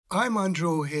I'm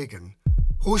Andrew O'Hagan,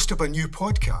 host of a new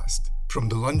podcast from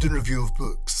the London Review of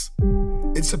Books.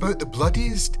 It's about the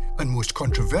bloodiest and most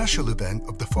controversial event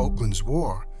of the Falklands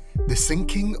War, the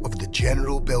sinking of the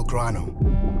General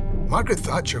Belgrano. Margaret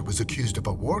Thatcher was accused of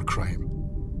a war crime.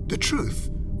 The truth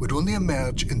would only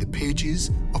emerge in the pages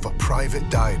of a private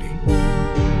diary.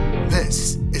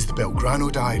 This is the Belgrano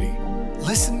Diary.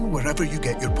 Listen wherever you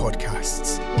get your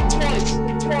podcasts.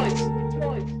 Twice.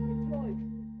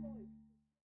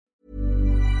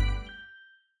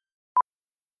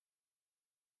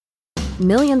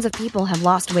 Millions of people have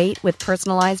lost weight with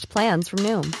personalized plans from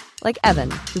Noom. Like Evan,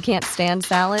 who can't stand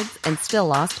salads and still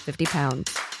lost 50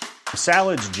 pounds.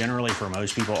 Salads generally for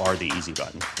most people are the easy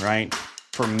button, right?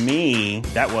 For me,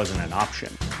 that wasn't an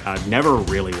option. I never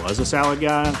really was a salad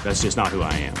guy. That's just not who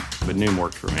I am. But Noom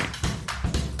worked for me.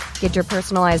 Get your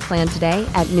personalized plan today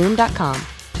at Noom.com.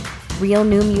 Real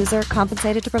Noom user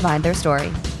compensated to provide their story.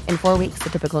 In 4 weeks,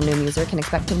 the typical Noom user can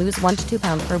expect to lose 1 to 2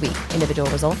 pounds per week. Individual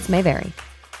results may vary.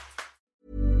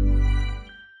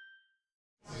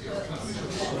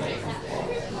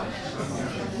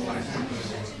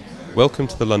 Welcome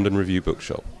to the London Review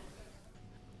Bookshop.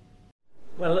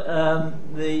 Well,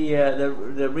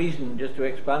 the reason, just to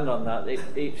expand on that,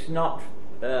 it's not.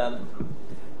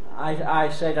 I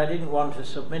said I didn't want to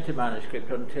submit a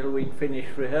manuscript until we'd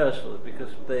finished rehearsals, because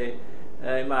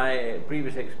in my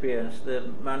previous experience, the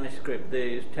manuscript,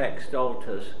 the text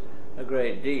alters a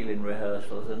great deal in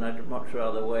rehearsals, and I'd much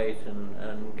rather wait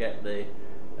and get the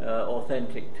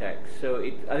authentic text. So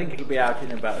I think it'll be out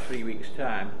in about 3 weeks'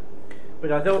 time.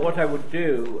 But I thought what I would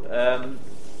do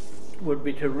would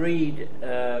be to read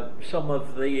some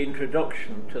of the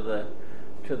introduction to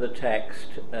the text,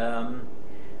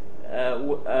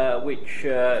 which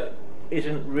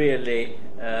isn't really,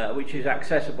 which is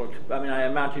accessible to. I mean, I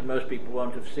imagine most people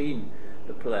won't have seen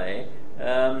the play,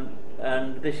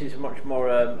 and this is much more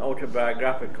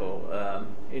autobiographical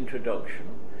introduction,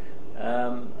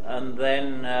 and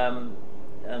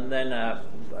then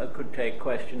I could take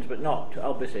questions, but not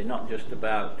obviously not just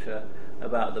about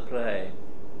the play.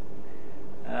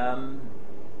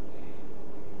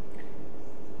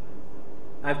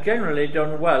 I've generally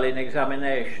done well in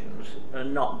examinations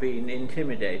and not been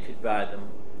intimidated by them.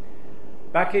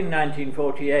 Back in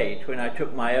 1948, when I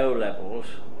took my O-levels,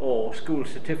 or school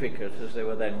certificates as they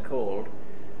were then called,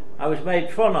 I was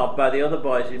made fun of by the other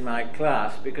boys in my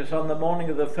class because on the morning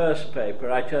of the first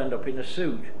paper I turned up in a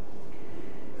suit.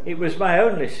 It was my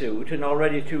only suit and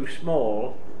already too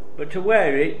small, but to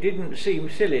wear it didn't seem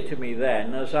silly to me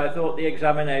then, as I thought the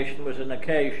examination was an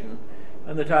occasion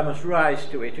and that I must rise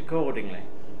to it accordingly.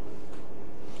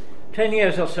 10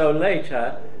 years or so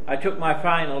later, I took my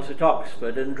finals at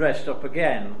Oxford and dressed up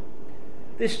again.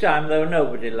 This time, though,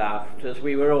 nobody laughed, as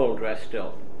we were all dressed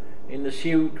up, in the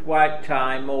suit, white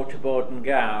tie, mortarboard and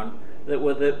gown that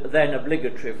were then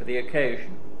obligatory for the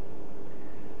occasion.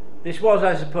 This was,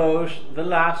 I suppose, the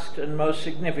last and most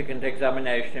significant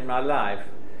examination in my life,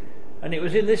 and it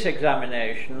was in this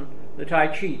examination that I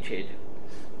cheated,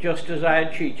 just as I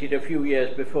had cheated a few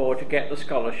years before to get the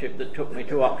scholarship that took me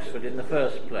to Oxford in the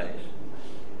first place.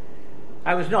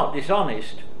 I was not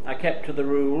dishonest. I kept to the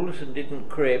rules and didn't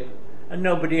crib, and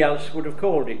nobody else would have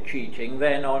called it cheating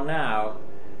then or now,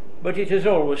 but it has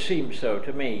always seemed so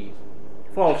to me.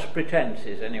 False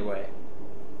pretences, anyway.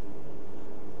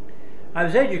 I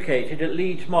was educated at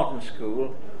Leeds Modern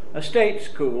School, a state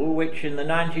school which in the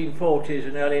 1940s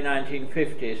and early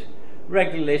 1950s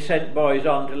regularly sent boys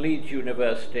on to Leeds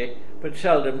University, but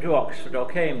seldom to Oxford or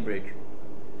Cambridge.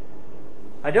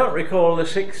 I don't recall the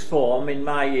sixth form in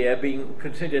my year being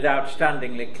considered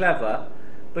outstandingly clever,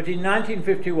 but in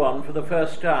 1951, for the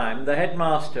first time, the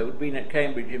headmaster, who'd been at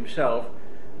Cambridge himself,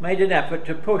 made an effort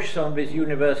to push some of his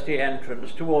university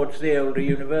entrants towards the older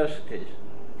universities.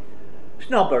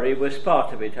 Snobbery was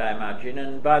part of it, I imagine,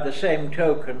 and by the same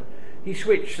token, he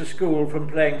switched the school from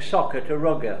playing soccer to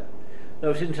rugger,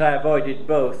 though since I avoided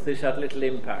both, this had little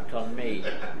impact on me.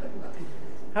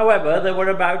 However, there were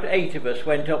about 8 of us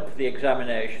went up for the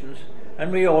examinations,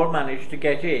 and we all managed to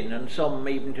get in, and some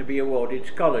even to be awarded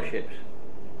scholarships.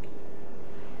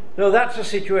 Though that's a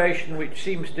situation which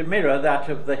seems to mirror that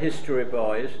of the history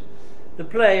boys, the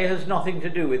play has nothing to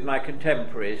do with my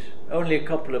contemporaries, only a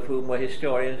couple of whom were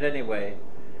historians anyway.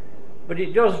 But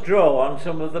it does draw on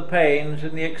some of the pains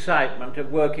and the excitement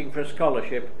of working for a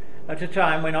scholarship at a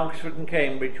time when Oxford and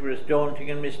Cambridge were as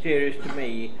daunting and mysterious to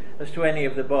me as to any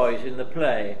of the boys in the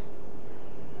play.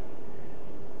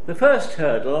 The first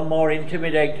hurdle, more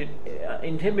intimidating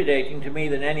to me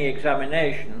than any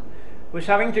examination, was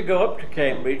having to go up to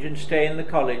Cambridge and stay in the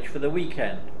college for the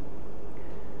weekend.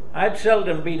 I had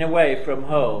seldom been away from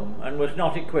home and was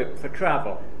not equipped for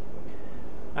travel.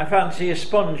 I fancy a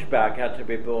sponge bag had to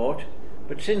be bought,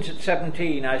 but since at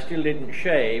 17 I still didn't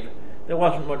shave, there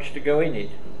wasn't much to go in it.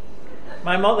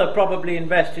 My mother probably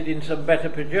invested in some better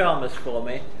pyjamas for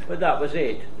me, but that was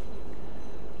it.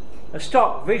 A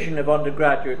stock vision of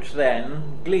undergraduates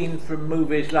then, gleaned from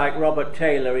movies like Robert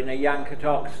Taylor in A Yank at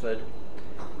Oxford,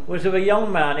 was of a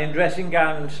young man in dressing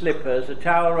gown and slippers, a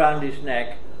towel round his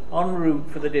neck, en route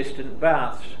for the distant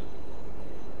baths.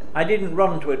 I didn't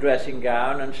run to a dressing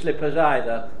gown and slippers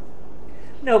either.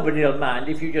 "Nobody'll mind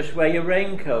if you just wear your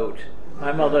raincoat,"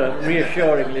 my mother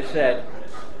reassuringly said.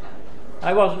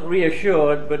 I wasn't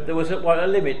reassured, but there was a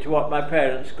limit to what my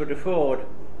parents could afford.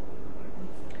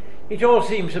 It all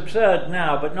seems absurd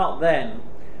now, but not then.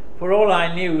 For all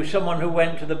I knew, someone who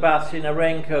went to the baths in a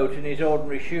raincoat and his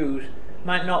ordinary shoes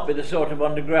might not be the sort of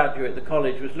undergraduate the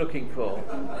college was looking for.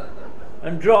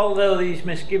 And droll though these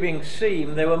misgivings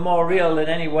seem, they were more real than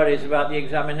any worries about the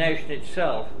examination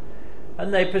itself,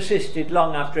 and they persisted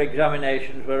long after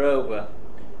examinations were over.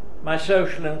 My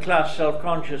social and class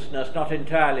self-consciousness not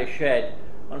entirely shed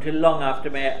until long after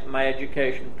my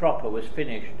education proper was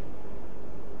finished.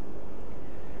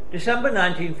 December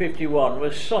 1951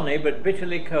 was sunny but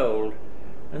bitterly cold,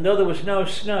 and though there was no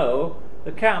snow,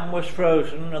 the Cam was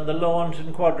frozen and the lawns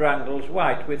and quadrangles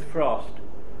white with frost.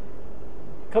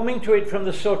 Coming to it from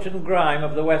the soot and grime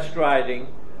of the West Riding,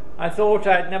 I thought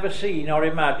I'd never seen or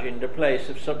imagined a place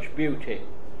of such beauty.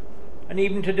 And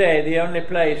even today, the only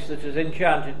place that has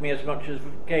enchanted me as much as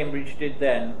Cambridge did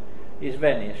then is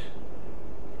Venice.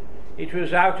 It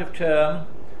was out of term,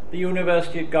 the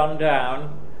university had gone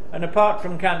down, and apart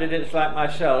from candidates like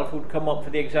myself who'd come up for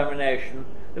the examination,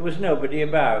 there was nobody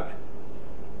about.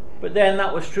 But then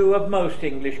that was true of most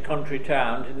English country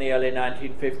towns in the early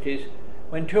 1950s,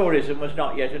 when tourism was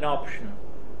not yet an option.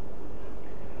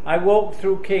 I walked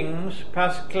through King's,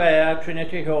 past Clare,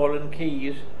 Trinity Hall and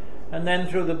Quays, and then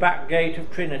through the back gate of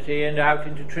Trinity and out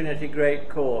into Trinity Great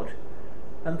Court,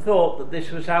 and thought that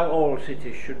this was how all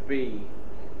cities should be.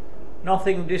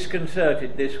 Nothing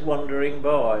disconcerted this wandering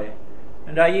boy,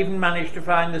 and I even managed to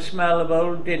find the smell of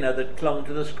old dinner that clung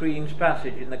to the screen's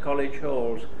passage in the college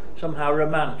halls, somehow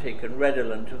romantic and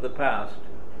redolent of the past.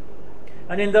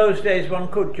 And in those days one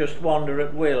could just wander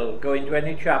at will, go into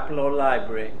any chapel or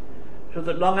library, so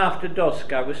that long after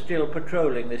dusk I was still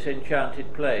patrolling this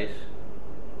enchanted place.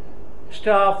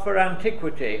 Starved for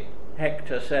antiquity,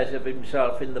 Hector says of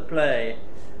himself in the play,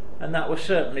 and that was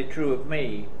certainly true of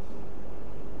me.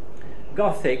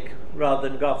 Gothic, rather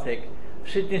than Gothic,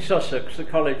 Sidney Sussex, the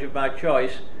college of my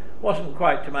choice, wasn't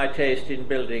quite to my taste in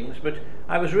buildings, but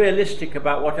I was realistic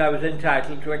about what I was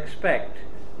entitled to expect,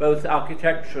 both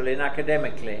architecturally and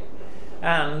academically,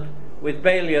 and, with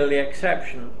Balliol the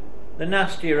exception, the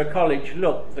nastier a college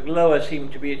looked, the lower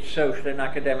seemed to be its social and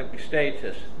academic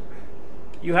status.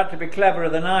 You had to be cleverer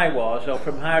than I was, or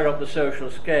from higher up the social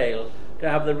scale, to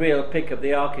have the real pick of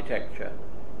the architecture.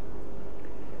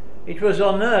 It was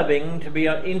unnerving to be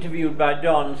interviewed by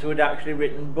dons who had actually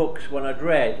written books one had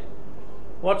read.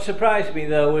 What surprised me,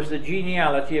 though, was the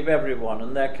geniality of everyone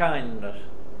and their kindness.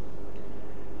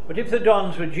 But if the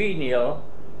dons were genial,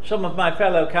 some of my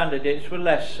fellow candidates were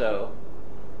less so.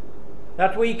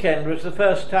 That weekend was the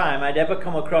first time I'd ever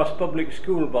come across public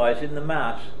school boys in the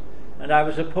mass, and I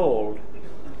was appalled.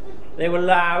 They were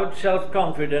loud,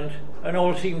 self-confident, and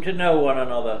all seemed to know one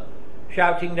another,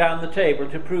 shouting down the table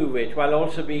to prove it, while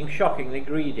also being shockingly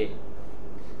greedy.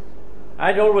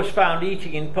 I'd always found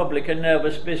eating in public a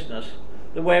nervous business,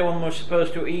 the way one was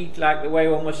supposed to eat like the way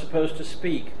one was supposed to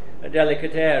speak, a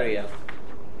delicate area.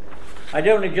 I'd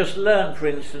only just learnt, for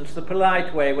instance, the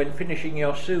polite way when finishing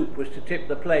your soup was to tip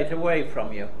the plate away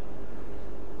from you.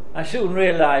 I soon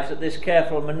realised that this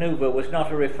careful manoeuvre was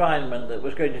not a refinement that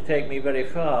was going to take me very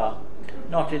far,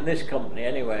 not in this company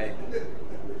anyway.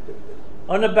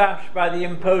 Unabashed by the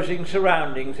imposing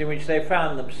surroundings in which they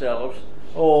found themselves,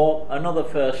 or, another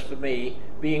first for me,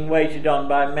 being waited on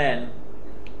by men,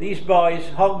 these boys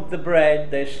hogged the bread,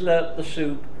 they slurped the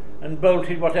soup, and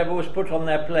bolted whatever was put on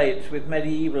their plates with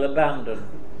medieval abandon.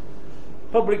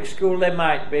 Public school they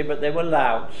might be, but they were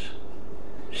louts.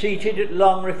 Seated at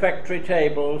long refectory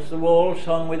tables, the walls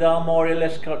hung with armorial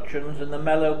escutcheons and the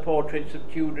mellow portraits of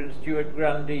Tudor and Stuart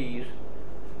grandees.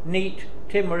 Neat,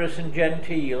 timorous and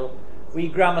genteel, we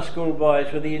grammar school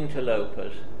boys were the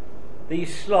interlopers.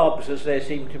 These slobs, as they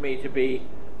seemed to me to be,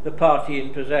 the party in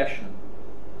possession.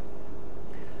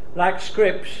 Like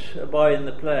Scripps, a boy in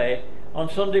the play, on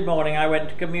Sunday morning I went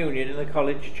to communion in the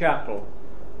college chapel,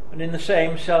 and in the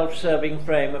same self-serving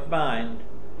frame of mind,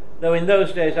 though in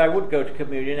those days I would go to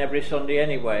communion every Sunday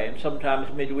anyway, and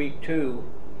sometimes midweek too.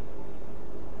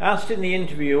 Asked in the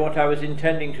interview what I was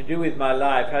intending to do with my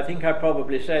life, I think I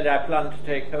probably said I planned to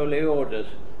take holy orders.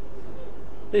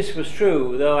 This was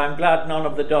true, though I'm glad none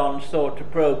of the dons thought to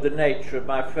probe the nature of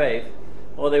my faith,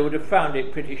 or they would have found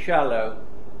it pretty shallow.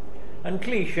 And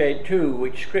cliched too,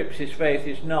 which Scripps' faith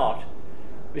is not,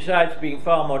 besides being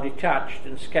far more detached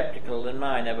and sceptical than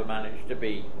mine ever managed to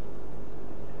be.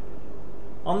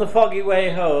 On the foggy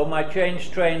way home, I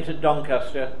changed trains at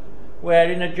Doncaster,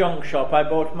 where in a junk shop I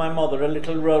bought my mother a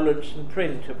little Rowlandson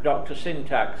print of Dr.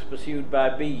 Syntax pursued by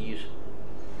bees.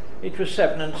 It was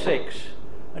 7 and 6,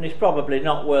 and is probably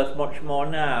not worth much more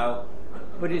now,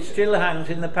 but it still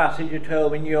hangs in the passage at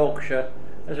home in Yorkshire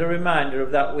as a reminder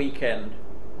of that weekend.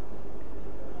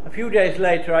 A few days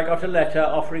later I got a letter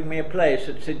offering me a place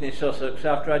at Sydney, Sussex,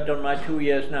 after I'd done my 2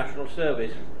 years national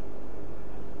service.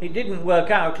 It didn't work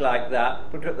out like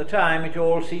that, but at the time it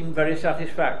all seemed very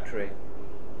satisfactory.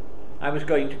 I was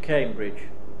going to Cambridge.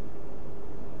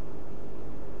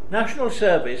 National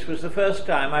service was the first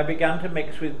time I began to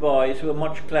mix with boys who were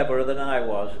much cleverer than I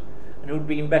was, and who'd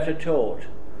been better taught,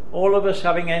 all of us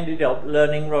having ended up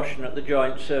learning Russian at the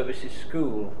Joint Services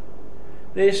School.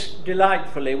 This,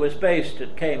 delightfully, was based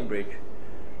at Cambridge,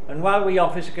 and while we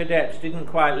officer cadets didn't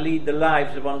quite lead the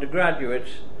lives of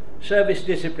undergraduates, service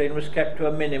discipline was kept to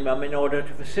a minimum in order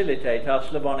to facilitate our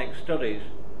Slavonic studies.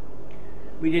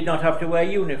 We did not have to wear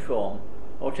uniform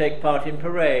or take part in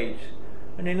parades,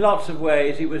 and in lots of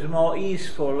ways it was a more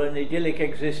easeful and idyllic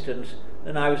existence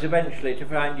than I was eventually to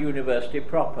find university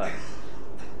proper.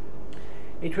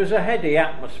 It was a heady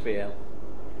atmosphere.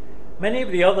 Many of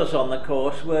the others on the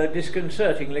course were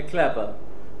disconcertingly clever.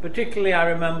 Particularly I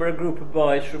remember a group of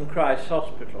boys from Christ's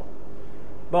Hospital.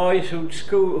 Boys whose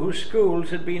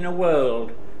schools had been a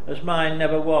world, as mine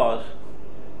never was.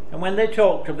 And when they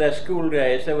talked of their school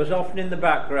days, there was often in the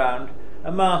background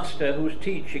a master whose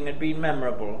teaching had been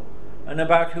memorable, and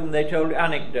about whom they told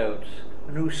anecdotes,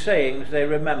 and whose sayings they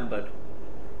remembered.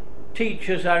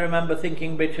 Teachers, I remember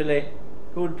thinking bitterly,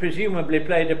 who had presumably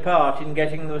played a part in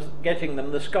getting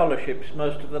them the scholarships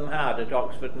most of them had at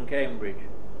Oxford and Cambridge.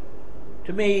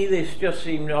 To me, this just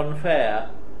seemed unfair.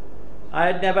 I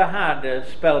had never had a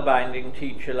spellbinding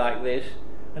teacher like this,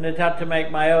 and had had to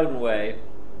make my own way,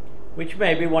 which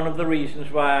may be one of the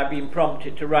reasons why I've been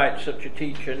prompted to write such a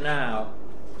teacher now.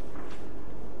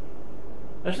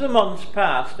 As the months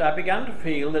passed, I began to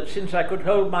feel that since I could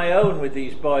hold my own with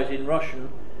these boys in Russian,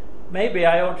 maybe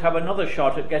I ought to have another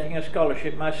shot at getting a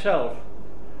scholarship myself.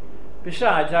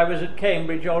 Besides, I was at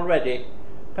Cambridge already.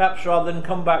 Perhaps rather than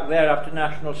come back there after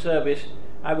national service,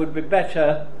 I would be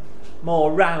better,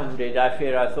 more rounded, I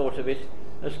fear I thought of it,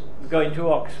 as going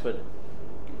to Oxford.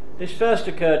 This first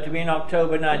occurred to me in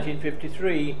October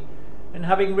 1953, and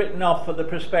having written off for the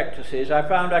prospectuses, I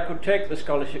found I could take the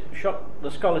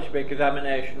scholarship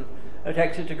examination at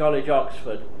Exeter College,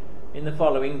 Oxford, in the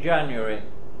following January.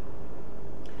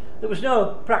 There was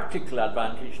no practical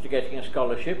advantage to getting a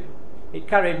scholarship. It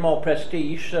carried more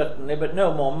prestige, certainly, but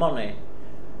no more money.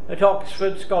 At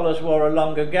Oxford, scholars wore a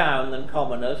longer gown than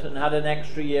commoners and had an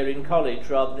extra year in college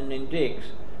rather than in digs.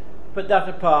 But that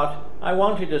apart, I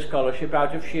wanted a scholarship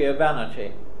out of sheer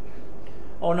vanity.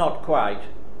 Or not quite.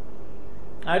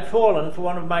 I had fallen for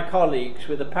one of my colleagues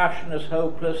with a passion as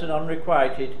hopeless and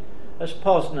unrequited as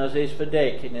Posner's is for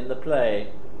Dakin in the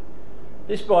play.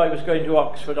 This boy was going to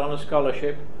Oxford on a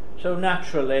scholarship, so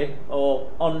naturally,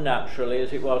 or unnaturally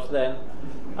as it was then,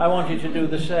 I wanted to do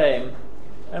the same,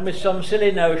 and with some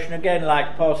silly notion, again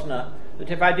like Posner, that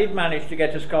if I did manage to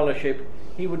get a scholarship,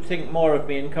 he would think more of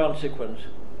me in consequence.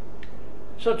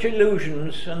 Such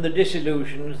illusions, and the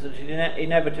disillusions that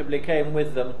inevitably came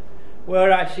with them,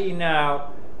 were, I see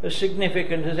now, as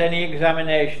significant as any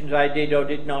examinations I did or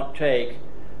did not take,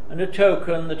 and a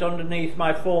token that underneath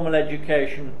my formal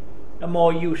education a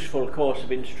more useful course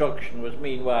of instruction was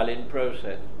meanwhile in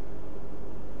process.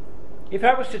 If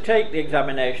I was to take the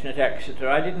examination at Exeter,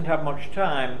 I didn't have much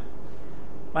time.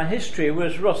 My history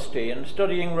was rusty, and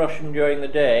studying Russian during the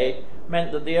day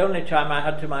meant that the only time I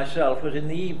had to myself was in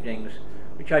the evenings,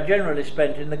 which I generally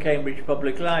spent in the Cambridge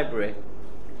Public Library.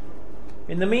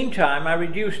 In the meantime, I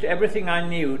reduced everything I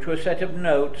knew to a set of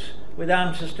notes with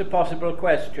answers to possible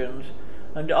questions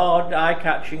and odd,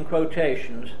 eye-catching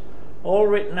quotations, all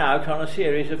written out on a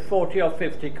series of 40 or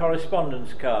 50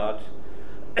 correspondence cards,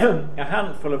 a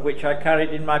handful of which I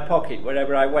carried in my pocket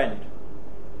wherever I went.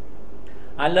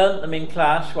 I learnt them in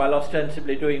class while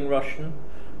ostensibly doing Russian,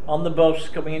 on the bus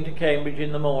coming into Cambridge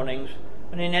in the mornings,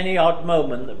 and in any odd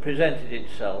moment that presented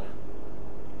itself.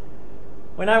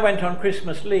 When I went on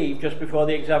Christmas leave just before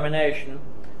the examination,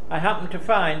 I happened to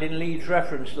find in Leeds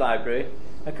Reference Library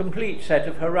a complete set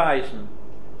of Horizon,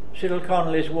 Cyril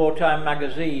Connolly's wartime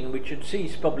magazine, which had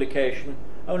ceased publication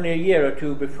only a year or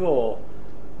two before,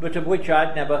 but of which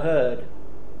I'd never heard.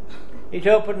 It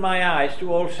opened my eyes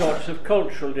to all sorts of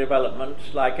cultural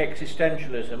developments like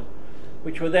existentialism,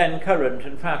 which were then current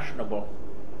and fashionable.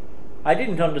 I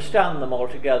didn't understand them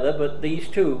altogether, but these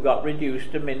too got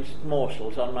reduced to minced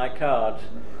morsels on my cards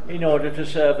in order to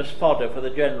serve as fodder for the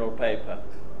general paper.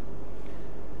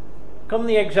 Come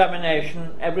the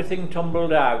examination, everything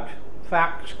tumbled out.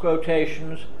 Facts,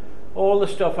 quotations, all the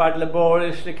stuff I'd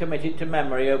laboriously committed to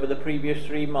memory over the previous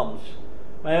 3 months.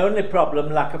 My only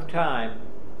problem, lack of time.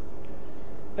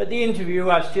 At the interview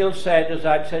I still said, as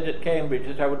I'd said at Cambridge,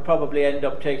 that I would probably end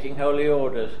up taking holy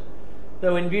orders,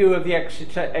 though in view of the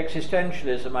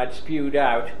existentialism I'd spewed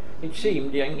out, it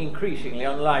seemed increasingly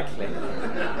unlikely.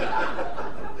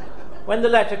 When the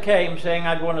letter came saying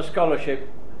I'd won a scholarship,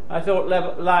 I thought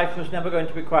life was never going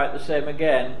to be quite the same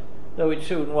again, though it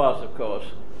soon was, of course.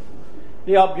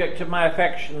 The object of my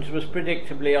affections was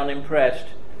predictably unimpressed,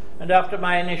 and after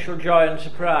my initial joy and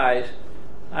surprise,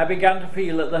 I began to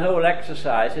feel that the whole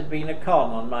exercise had been a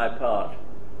con on my part.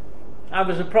 I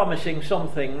was a promising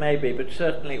something, maybe, but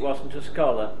certainly it wasn't a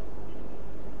scholar.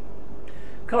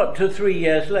 Cut to 3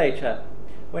 years later,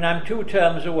 when I'm 2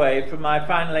 terms away from my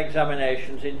final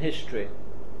examinations in history.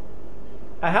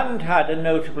 I hadn't had a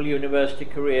notable university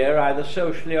career, either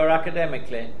socially or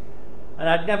academically, and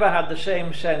I'd never had the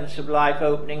same sense of life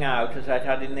opening out as I'd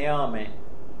had in the army.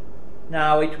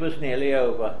 Now it was nearly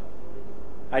over.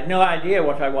 I'd no idea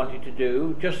what I wanted to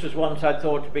do, just as once I'd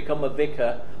thought to become a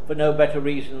vicar for no better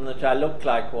reason than that I looked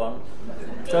like one.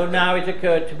 So now it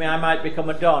occurred to me I might become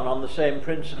a don on the same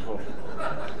principle.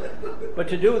 But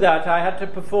to do that I had to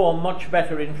perform much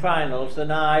better in finals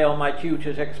than I or my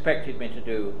tutors expected me to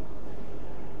do.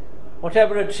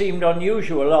 Whatever had seemed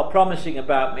unusual or promising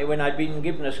about me when I'd been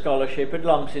given a scholarship had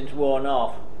long since worn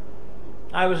off.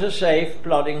 I was a safe,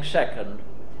 plodding second.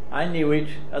 I knew it,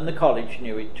 and the college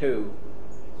knew it too.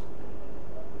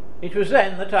 It was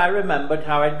then that I remembered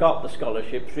how I'd got the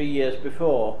scholarship 3 years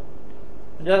before,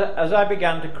 and as I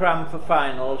began to cram for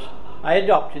finals, I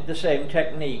adopted the same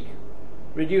technique,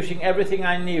 reducing everything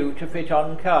I knew to fit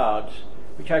on cards,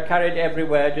 which I carried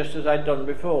everywhere just as I'd done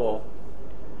before.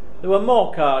 There were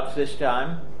more cards this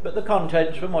time, but the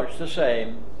contents were much the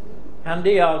same.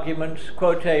 Handy arguments,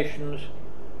 quotations,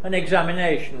 an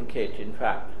examination kit, in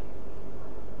fact.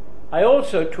 I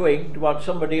also twigged what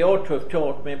somebody ought to have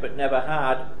taught me but never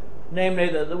had, namely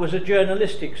that there was a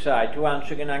journalistic side to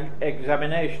answering an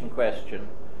examination question,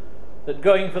 that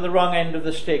going for the wrong end of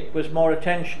the stick was more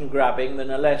attention-grabbing than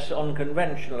a less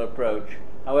unconventional approach,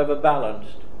 however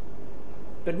balanced.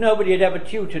 But nobody had ever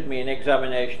tutored me in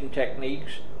examination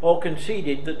techniques or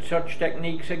conceded that such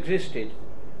techniques existed.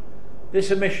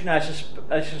 This omission I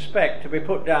suspect to be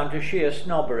put down to sheer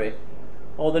snobbery,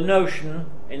 or the notion,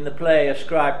 in the play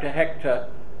ascribed to Hector,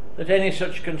 that any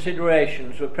such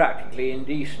considerations were practically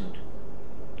indecent.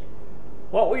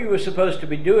 What we were supposed to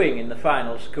be doing in the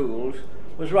final schools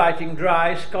was writing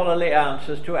dry, scholarly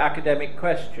answers to academic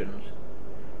questions.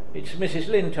 It's Mrs.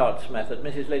 Lintot's method.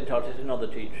 Mrs. Lintot is another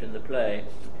teacher in the play.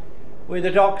 With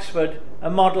at Oxford a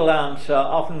model answer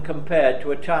often compared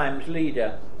to a Times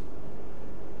leader.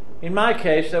 In my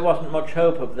case there wasn't much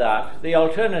hope of that, the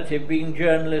alternative being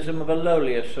journalism of a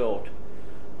lowlier sort.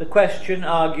 The question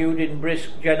argued in brisk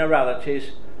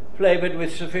generalities, flavoured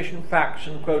with sufficient facts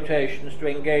and quotations to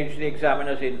engage the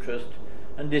examiner's interest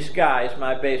and disguise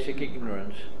my basic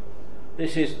ignorance.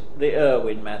 This is the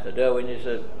Irwin method. Irwin is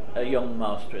a young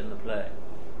master in the play.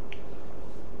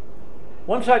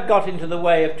 Once I'd got into the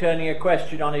way of turning a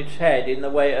question on its head in the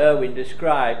way Irwin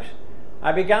describes,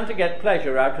 I began to get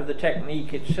pleasure out of the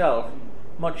technique itself,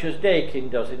 much as Dakin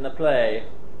does in the play,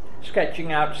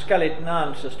 sketching out skeleton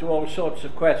answers to all sorts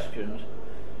of questions,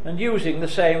 and using the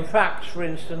same facts, for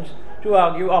instance, to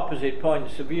argue opposite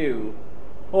points of view,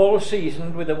 all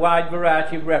seasoned with a wide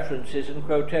variety of references and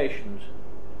quotations.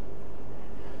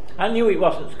 I knew it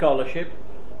wasn't scholarship,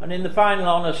 and in the final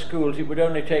honours schools it would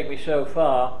only take me so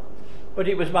far, but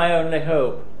it was my only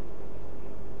hope.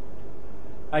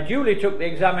 I duly took the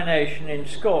examination in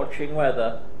scorching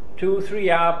weather, 2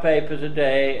 3-hour papers a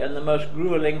day, and the most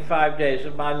gruelling 5 days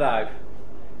of my life.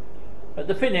 At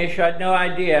the finish I'd no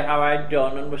idea how I'd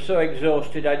done, and was so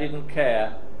exhausted I didn't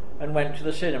care, and went to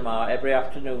the cinema every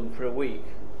afternoon for a week.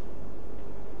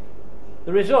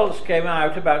 The results came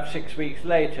out about 6 weeks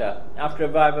later, after a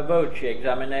viva voce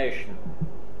examination.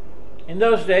 In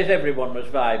those days everyone was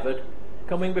vivaed,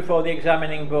 coming before the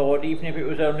examining board, even if it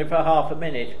was only for half a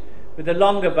minute, with a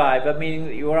longer viva meaning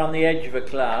that you were on the edge of a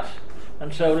class,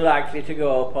 and so likely to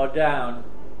go up or down.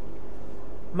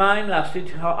 Mine lasted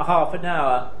half an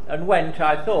hour and went,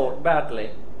 I thought,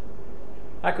 badly.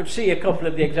 I could see a couple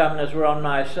of the examiners were on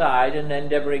my side and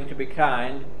endeavouring to be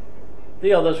kind.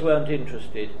 The others weren't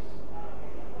interested.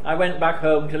 I went back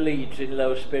home to Leeds in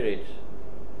low spirits.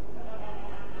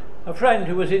 A friend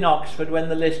who was in Oxford when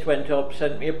the list went up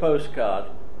sent me a postcard.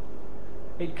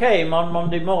 It came on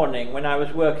Monday morning when I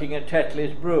was working at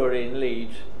Tetley's brewery in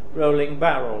Leeds, rolling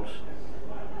barrels.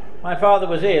 My father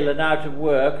was ill and out of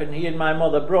work, and he and my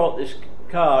mother brought this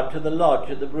card to the lodge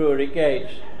at the brewery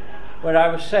gates, where I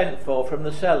was sent for from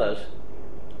the cellars.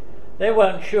 They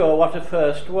weren't sure what a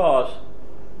first was.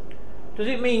 "Does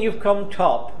it mean you've come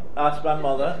top?" asked my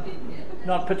mother,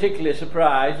 not particularly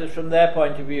surprised, as from their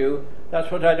point of view that's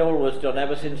what I'd always done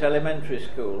ever since elementary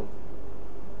school.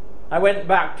 I went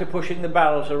back to pushing the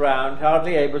barrels around,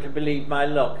 hardly able to believe my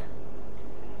luck.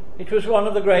 It was one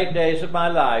of the great days of my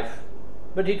life,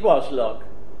 but it was luck.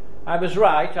 I was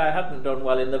right, I hadn't done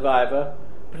well in the Viva,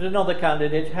 but another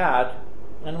candidate had,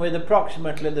 and with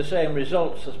approximately the same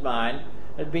results as mine,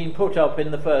 had been put up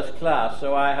in the first class,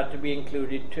 so I had to be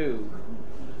included too.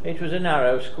 It was a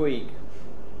narrow squeak.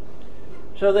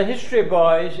 So the History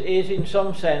Boys is, in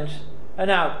some sense, an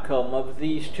outcome of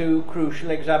these two crucial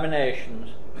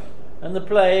examinations, and the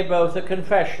play both a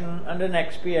confession and an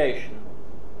expiation.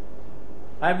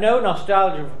 I've no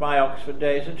nostalgia for my Oxford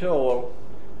days at all,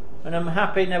 and am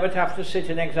happy never to have to sit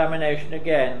an examination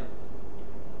again.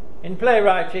 In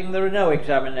playwriting there are no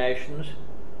examinations,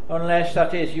 unless,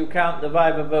 that is, you count the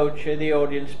viva voce the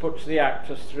audience puts the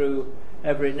actors through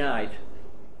every night.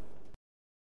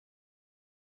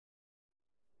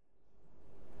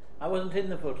 I wasn't in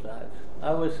the Footlights.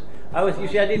 I was. You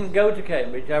see, I didn't go to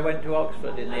Cambridge. I went to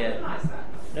Oxford in the end.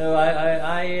 No,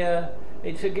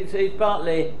 it's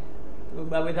partly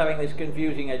with having this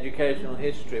confusing educational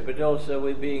history, but also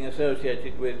with being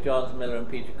associated with Jonathan Miller and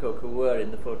Peter Cook, who were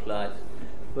in the Footlights.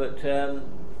 But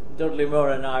Dudley Moore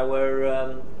and I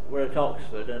were at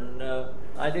Oxford, and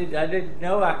I did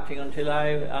no acting until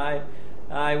I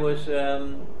was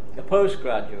a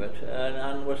postgraduate,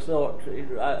 and was thought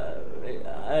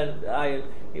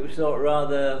it was thought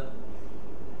rather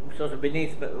sort of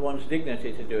beneath one's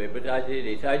dignity to do it, but I did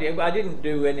it. I didn't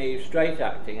do any straight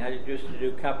acting. I just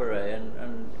do cabaret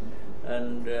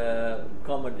and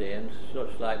comedy and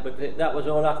such like. But that was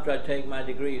all after I'd taken my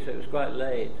degree, so it was quite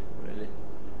late, really,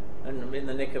 and in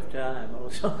the nick of time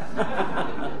also.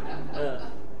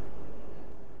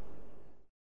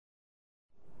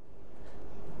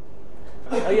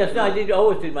 Oh yes, no, I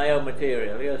always did my own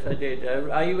material. Yes, I did.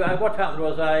 What happened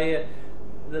was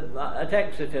at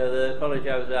Exeter, the college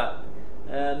I was at,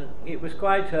 it was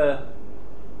quite a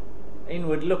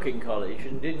inward-looking college,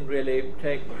 and didn't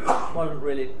take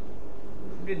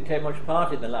much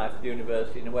part in the life of the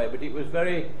university in a way. But it was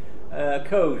very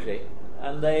cosy,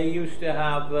 and they used to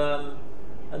have,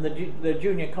 and the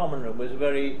junior common room was a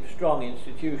very strong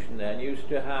institution there, and used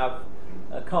to have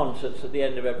concerts at the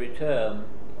end of every term.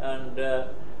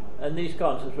 And these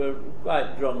concerts were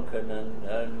quite drunken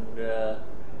and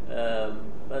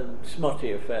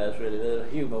smutty affairs, really. The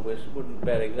humour wouldn't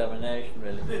bear examination,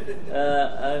 really.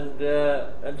 And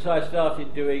so I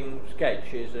started doing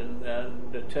sketches and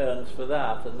turns for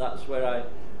that, and that's where I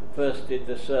first did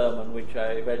the sermon, which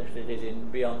I eventually did in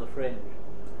Beyond the Fringe.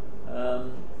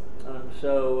 And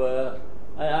so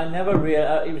I never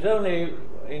it was only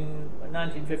in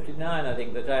 1959, I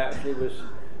think, that I actually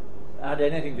had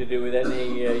anything to do with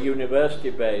any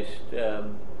university-based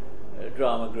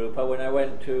drama group. When I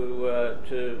went to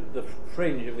the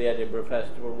fringe of the Edinburgh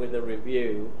Festival with a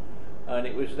review, and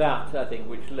it was that, I think,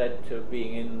 which led to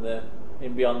being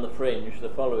in Beyond the Fringe the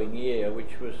following year,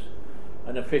 which was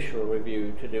an official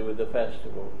review to do with the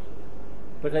festivals.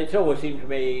 But it's always seemed to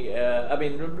me, I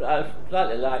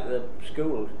slightly like the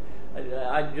schools.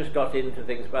 I just got into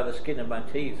things by the skin of my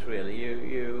teeth, really.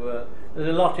 There's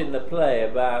a lot in the play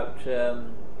about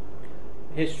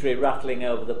history rattling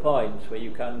over the points, where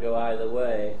you can go either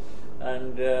way,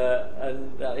 and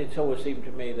it's always seemed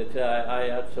to me that I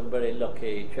had some very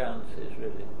lucky chances,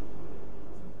 really.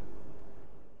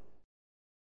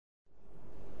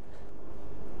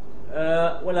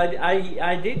 Well,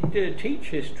 I did teach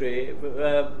history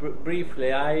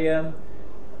briefly.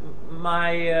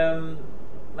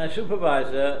 My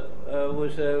supervisor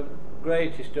was a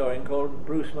great historian called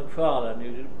Bruce McFarlane,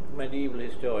 who's a medieval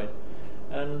historian,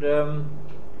 and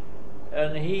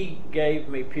he gave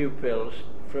me pupils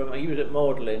he was at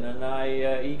Magdalen, and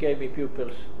he gave me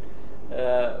pupils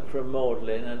from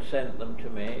Magdalen and sent them to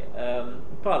me,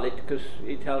 partly because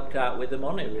it helped out with the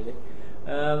money, really,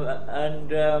 and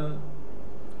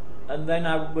then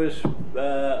I was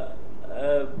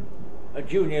a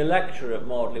junior lecturer at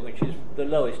Magdalen, which is the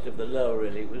lowest of the low,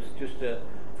 really. It was just a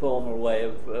formal way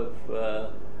of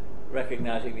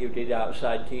recognising you did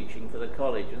outside teaching for the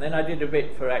college. And then I did a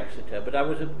bit for Exeter, but I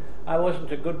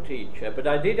wasn't a good teacher. But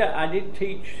I did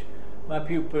teach my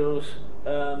pupils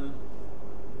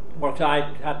what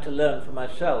I had to learn for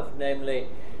myself, namely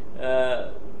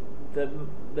the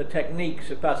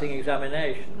techniques of passing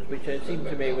examinations, which it seemed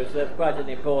to me was quite an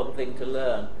important thing to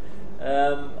learn.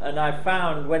 And I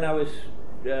found when I'd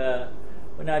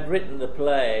written the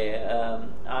play,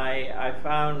 I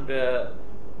found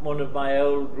one of my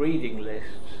old reading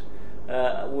lists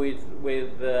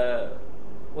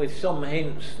with some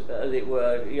hints, as it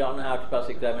were, on how to pass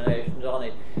examinations on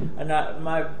it. And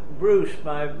Bruce,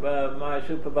 my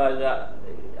supervisor,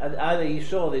 either he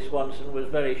saw this once and was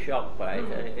very shocked by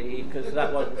it, because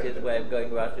that wasn't his way of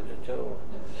going about it at all.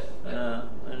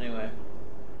 Anyway.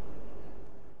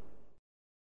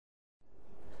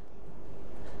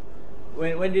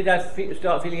 When did I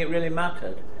start feeling it really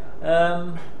mattered?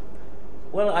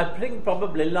 Well, I think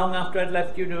probably long after I'd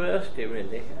left university,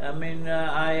 really. I mean,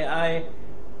 I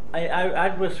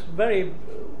was very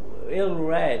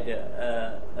ill-read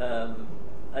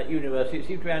at university. It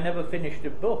seemed to me I never finished a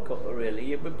book,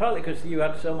 really, but partly because you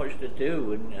had so much to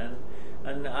do,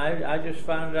 and I just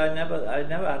found I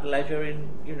never had leisure in,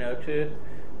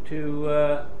 to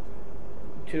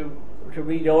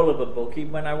read all of a book,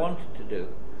 even when I wanted to do.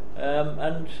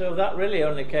 And so that really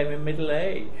only came in middle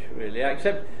age, really.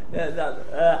 Except that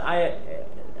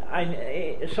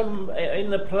in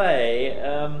the play,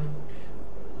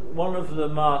 one of the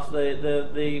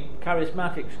the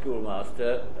charismatic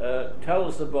schoolmaster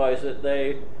tells the boys that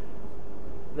they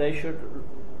should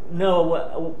know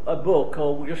a book,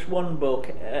 or just one book,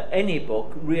 any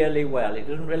book, really well. It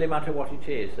doesn't really matter what it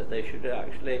is. That they should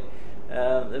actually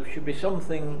there should be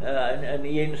something, and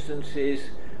the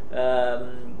instances.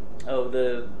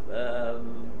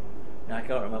 I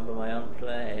can't remember my own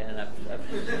play, and I've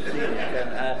seen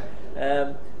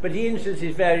it. But he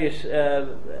instances various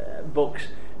books,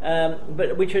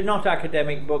 but which are not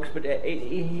academic books. But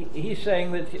he's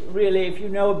saying that really, if you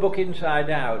know a book inside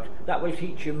out, that will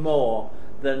teach you more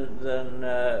than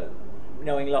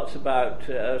knowing lots about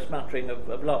a smattering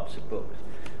of lots of books.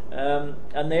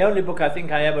 And the only book I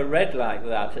think I ever read like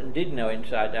that and did know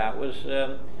inside out was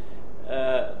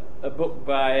a book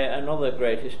by another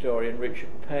great historian, Richard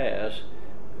Pears,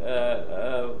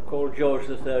 called George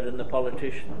III and the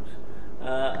Politicians,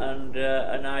 and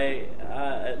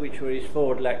which were his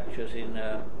Ford lectures in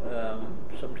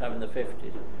sometime in the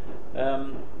 50s,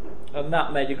 and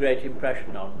that made a great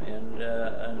impression on me, and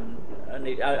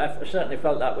I certainly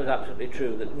felt that was absolutely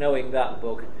true. That knowing that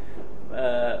book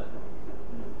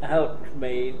helped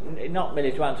me not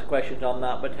merely to answer questions on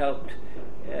that, but helped.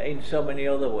 In so many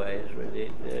other ways,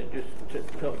 really, just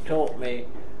taught me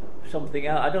something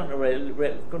else. I don't know,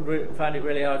 couldn't find it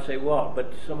really hard to say what,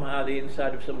 but somehow the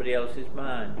inside of somebody else's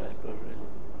mind, I suppose,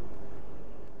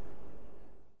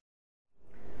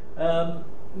 really.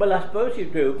 Well, I suppose you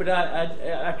do, but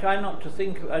I try not to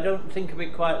think. I don't think of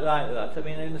it quite like that. I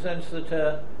mean, in the sense that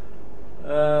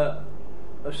a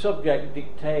subject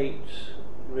dictates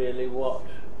really what.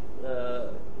 I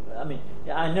mean,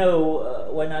 I know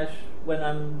when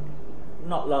I'm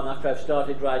not long after I've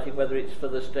started writing, whether it's for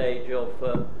the stage or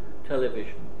for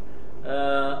television,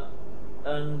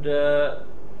 and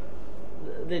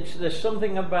there's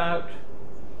something about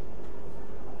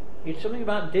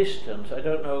distance. I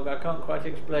don't know. I can't quite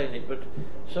explain it, but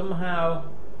somehow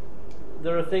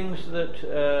there are things that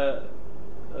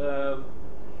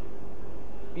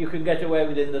you can get away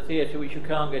with in the theatre which you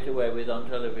can't get away with on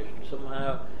television.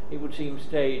 Somehow it would seem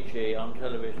stagey on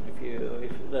television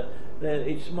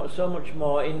it's so much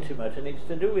more intimate, and it's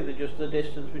to do with just the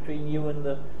distance between you and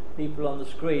the people on the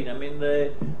screen. I mean,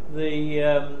 the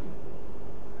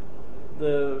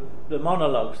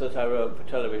monologues that I wrote for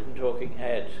television, Talking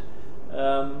Heads,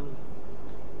 although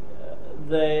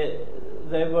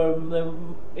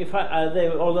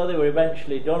they were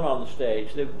eventually done on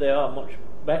stage, they are much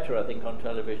better, I think, on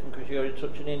television, because you're in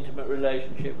such an intimate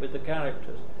relationship with the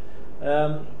characters,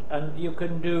 and you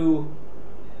can do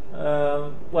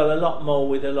a lot more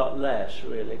with a lot less,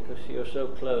 really, because you're so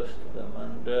close to them.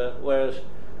 And whereas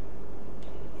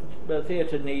the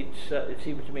theatre needs, it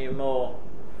seems to me, more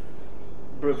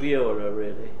bravura,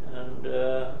 really,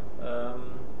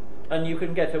 and you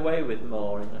can get away with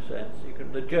more in a sense.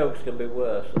 The jokes can be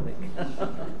worse, I think.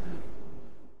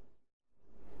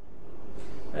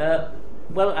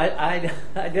 Well, I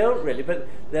don't really, but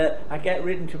I get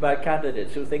written to by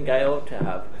candidates who think I ought to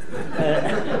have,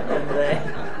 and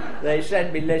they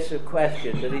send me lists of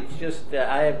questions, and it's just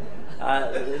I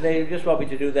They just want me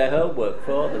to do their homework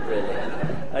for them, really.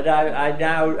 And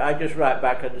I just write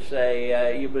back and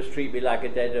say, you must treat me like a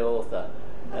dead author.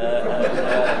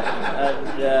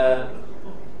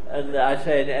 And I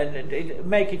say, and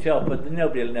make it up, and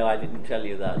nobody will know I didn't tell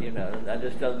you that, you know. And I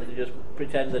just tell them to just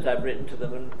pretend that I've written to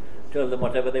them and tell them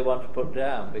whatever they want to put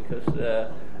down, because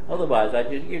otherwise,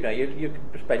 you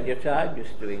can spend your time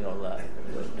just doing all that.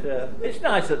 But it's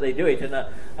nice that they do it, and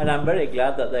I'm very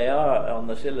glad that they are on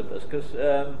the syllabus, because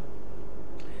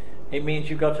it means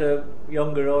you've got a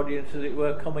younger audience, as it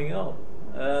were, coming up.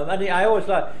 And I always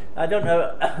I don't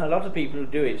know, a lot of people who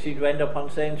do it seem to end up on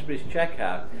Sainsbury's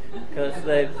checkout, because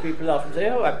people often say,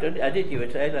 oh, I did you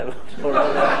at A-levels.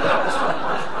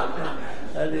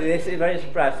 And they're very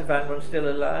surprised to find one still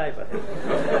alive, I think.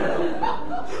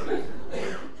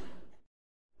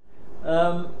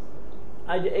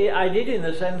 I did, in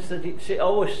the sense that it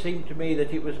always seemed to me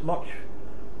that it was much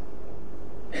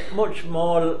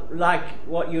more like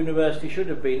what university should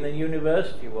have been than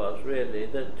university was, really.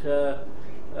 That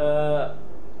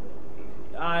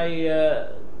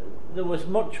there was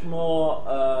much more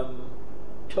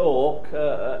talk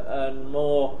and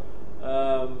more,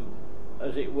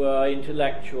 as it were,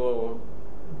 intellectual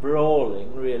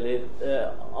brawling, really,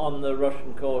 on the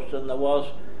Russian course than there was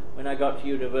when I got to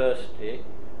university,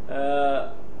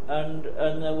 and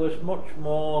there was much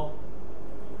more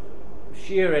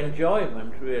sheer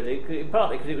enjoyment, really,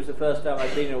 partly because it was the first time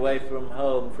I'd been away from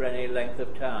home for any length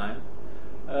of time,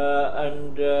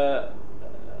 and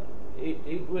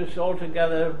it was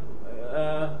altogether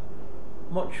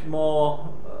much more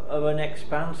of an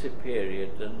expansive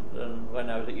period than when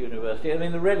I was at university. I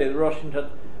mean, the Russian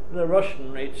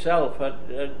itself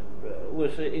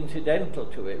was incidental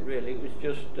to it, really. It was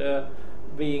just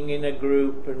being in a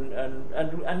group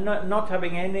and not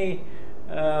having any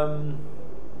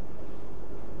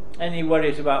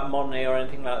worries about money or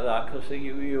anything like that, because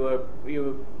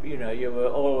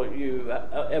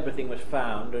everything was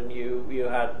found, and you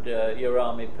had your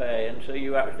army pay, and so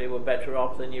you actually were better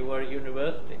off than you were at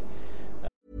university.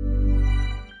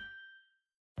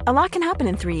 A lot can happen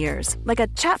in 3 years, like a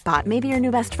chatbot may be your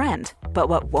new best friend. But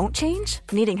what won't change?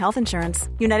 Needing health insurance.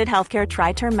 United Healthcare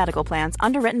Tri-Term Medical Plans,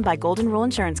 underwritten by Golden Rule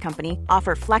Insurance Company,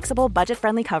 offer flexible,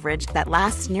 budget-friendly coverage that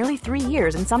lasts nearly 3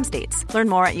 years in some states. Learn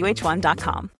more at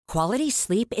uh1.com. Quality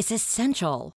sleep is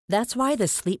essential. That's why the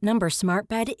Sleep Number Smart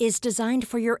Bed is designed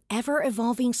for your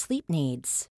ever-evolving sleep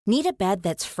needs. Need a bed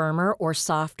that's firmer or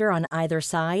softer on either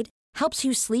side? Helps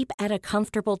you sleep at a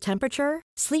comfortable temperature?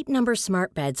 Sleep Number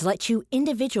Smart Beds let you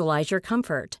individualize your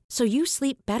comfort, so you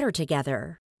sleep better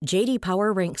together. J.D.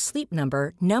 Power ranks Sleep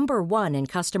Number #1 in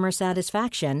customer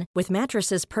satisfaction with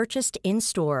mattresses purchased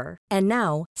in-store. And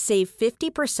now, save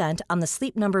 50% on the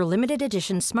Sleep Number Limited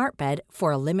Edition Smart Bed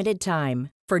for a limited time.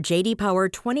 For J.D. Power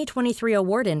 2023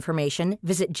 award information,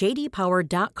 visit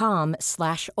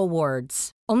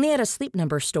jdpower.com/awards. Only at a Sleep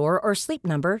Number store or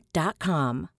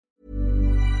sleepnumber.com.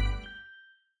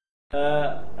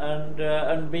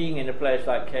 And being in a place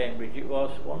like Cambridge, it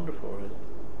was wonderful, really.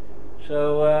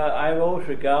 So I always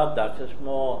regard that as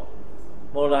more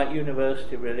like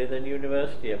university, really, than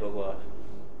university ever was.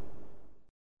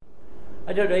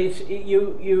 I don't know.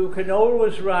 You can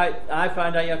always write. I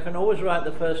find out you can always write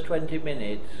the first 20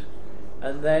 minutes,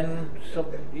 and then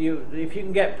if you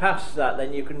can get past that,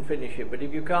 then you can finish it. But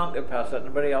if you can't get past that,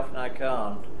 and very often I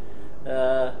can't,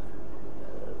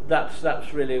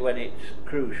 that's really when it's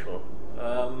crucial.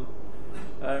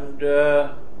 And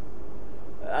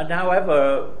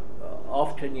however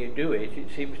often you do it,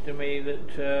 it seems to me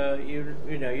that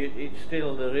it's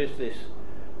still, there is this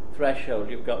threshold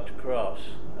you've got to cross.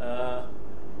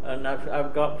 And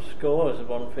I've got scores of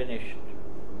unfinished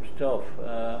stuff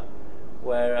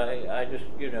where I just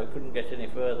couldn't get any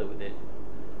further with it.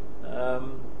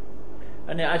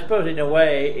 And I suppose in a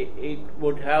way it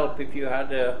would help if you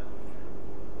had a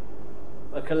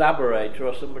collaborator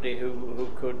or somebody who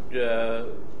could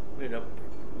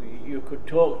you could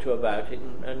talk to about it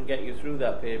and get you through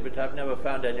that period. But I've never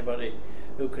found anybody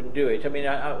who can do it. I mean,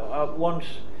 I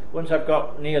once I've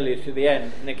got nearly to the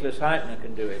end, Nicholas Heitner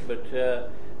can do it, but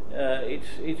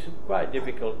it's quite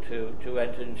difficult to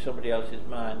enter in somebody else's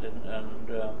mind and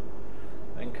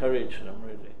encourage them,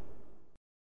 really.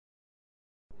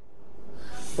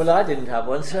 Well, I didn't have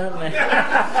one, certainly.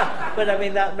 But I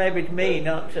mean, that may be me,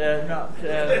 not.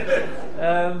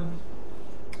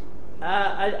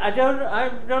 I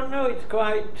don't know. It's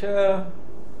quite.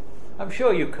 I'm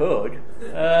sure you could.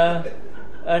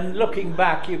 And looking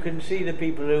back, you can see the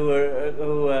people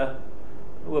who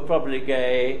were probably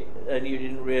gay, and you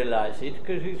didn't realise it,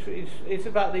 because it's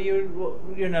about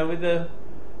with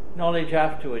knowledge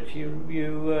afterwards.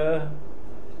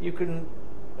 You can,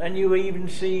 and you even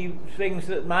see things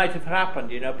that might have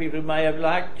happened. You know, people who may have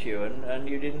liked you, and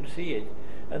you didn't see it,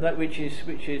 and that which is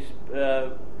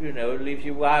you know, leaves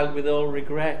you wild with all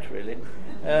regret, really.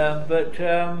 But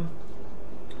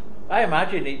I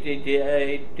imagine it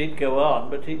did go on,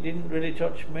 but it didn't really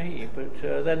touch me. But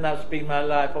then that's been my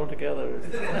life altogether.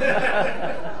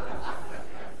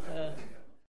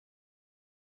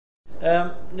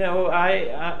 No,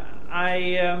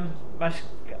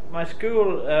 my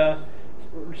school,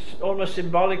 almost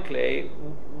symbolically,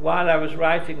 while I was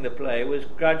writing the play, was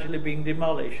gradually being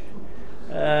demolished.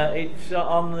 It's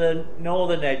on the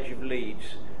northern edge of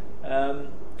Leeds,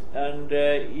 and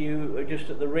you are just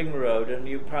at the ring road, and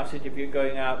you pass it if you're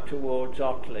going out towards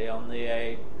Otley on the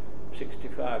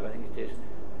A65, I think it is.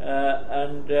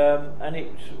 And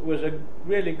it was a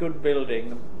really good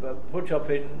building, put up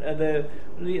in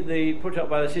put up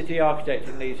by the city architect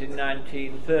in Leeds in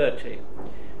 1930,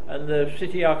 and the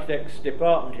city architects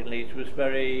department in Leeds was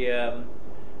very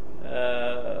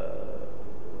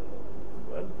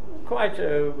quite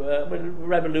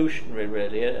revolutionary,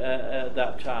 really, at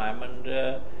that time, and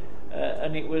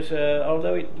it was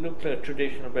although it looked like a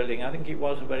traditional building, I think it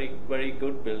was a very, very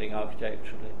good building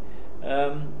architecturally.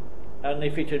 And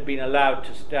if it had been allowed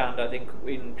to stand, I think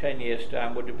in 10 years'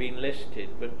 time would have been listed.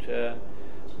 But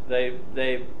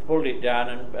they pulled it down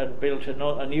and built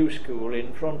a new school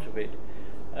in front of it.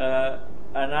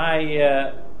 And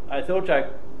I thought I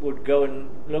would go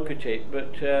and look at it,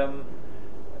 but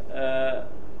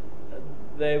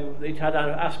it had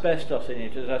asbestos in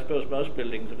it, as I suppose most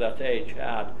buildings of that age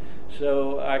had.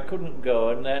 So I couldn't go,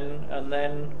 and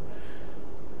then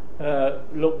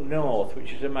Look North,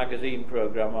 which is a magazine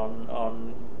programme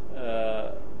on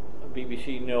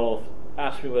BBC North,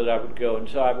 asked me whether I would go, and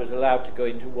so I was allowed to go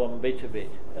into one bit of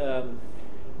it.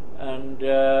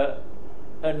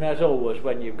 And as always,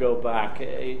 when you go back,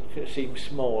 it seems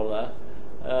smaller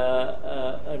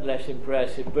and less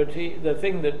impressive. But the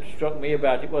thing that struck me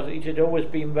about it was it had always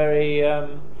been very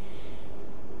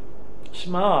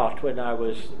smart when I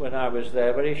was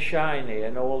there, very shiny,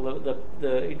 and all the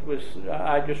it was.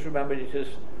 I just remembered it as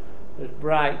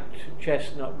bright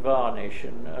chestnut varnish,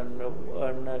 and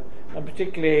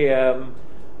particularly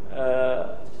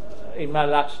in my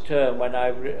last term, when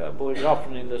I was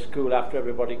often in the school after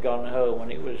everybody had gone home,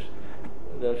 and it was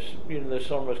the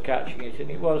sun was catching it,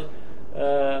 and it was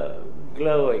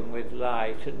glowing with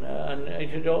light, and it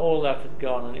had, all that had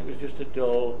gone, and it was just a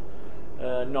dull,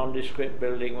 nondescript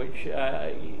building which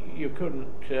you couldn't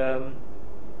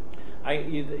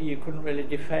you couldn't really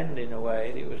defend in a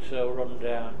way. It was so run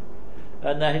down.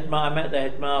 And I met the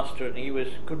headmaster, and he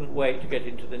couldn't wait to get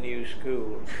into the new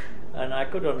school, and I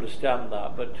could understand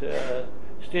that. But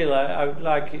still, I would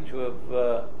like it to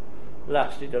have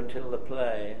lasted until the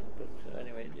play. But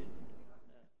anyway, it didn't.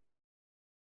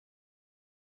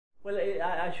 Well,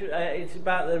 it's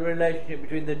about the relationship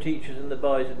between the teachers and the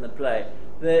boys in the play.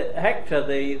 Hector,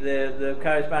 the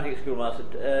charismatic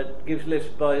schoolmaster, gives lifts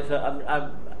boys.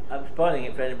 I'm spoiling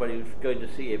it for anybody who's going to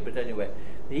see it, but anyway,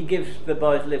 he gives the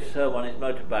boys lifts home on his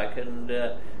motorbike and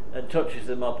touches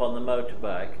them up on the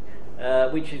motorbike,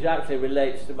 which actually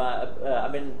relates to my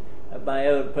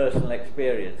own personal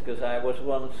experience, because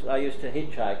I used to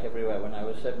hitchhike everywhere when I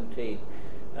was 17,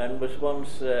 and was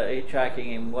once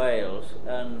hitchhiking in Wales,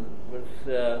 and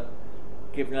was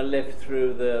given a lift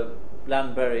through the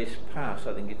Llanberis Pass,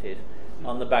 I think it is,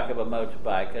 on the back of a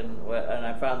motorbike, and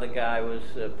I found the guy was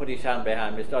put his hand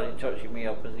behind me, started touching me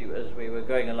up as we were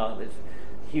going along this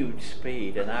huge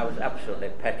speed, and I was absolutely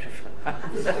petrified.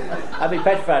 I mean,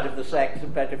 petrified of the sex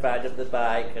and petrified of the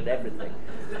bike and everything.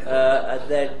 And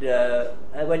then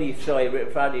when he saw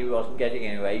found he wasn't getting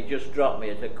anywhere, he just dropped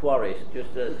me at a quarry.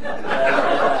 And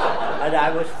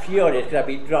I was furious because I'd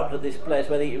been dropped at this place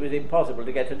where it was impossible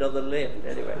to get another lift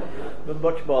anyway. But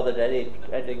much more than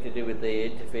anything to do with the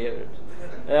interference.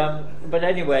 But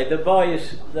anyway, the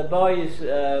boys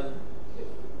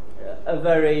are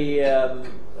very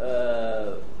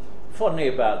funny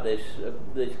about this,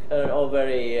 or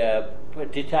very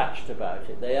detached about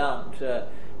it. They aren't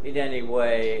in any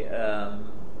way.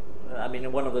 I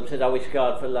mean, one of them said, "Are we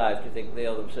scarred for life?" Do you think? The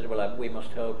other said, "Well, we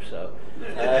must hope so."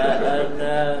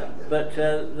 But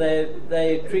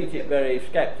they treat it very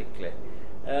sceptically.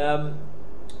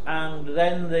 And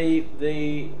then the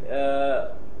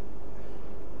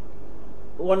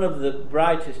one of the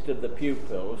brightest of the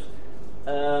pupils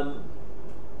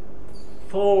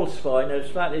falls for, in a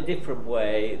slightly different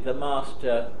way, the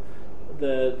master,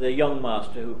 the young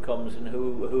master who comes and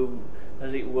who,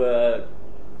 as it were,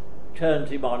 turns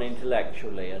him on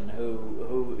intellectually, and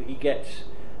who he gets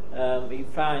he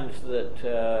finds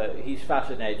that he's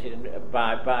fascinated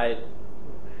by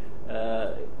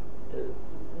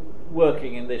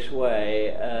working in this way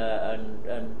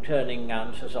and turning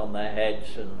answers on their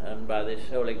heads and by this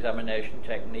whole examination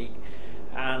technique,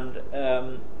 and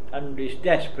is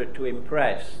desperate to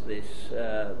impress this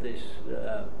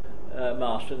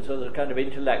master, and so there's a kind of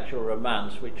intellectual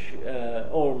romance which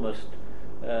almost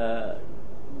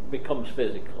becomes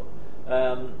physical,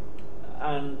 and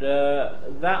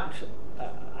that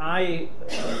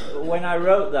when I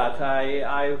wrote that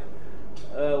I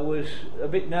was a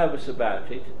bit nervous about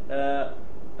it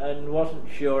and wasn't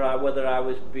sure whether I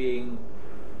was being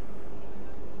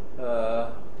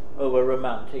over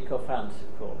romantic or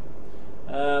fanciful.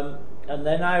 And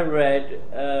then I read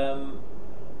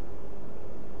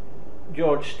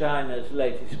George Steiner's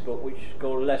latest book, which is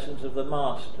called Lessons of the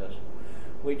Masters,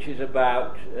 which is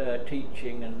about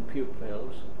teaching and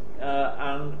pupils,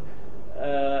 and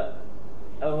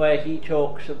where he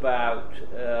talks about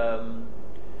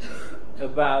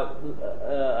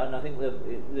and I think he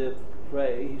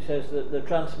says that the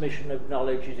transmission of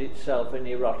knowledge is itself an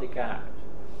erotic act,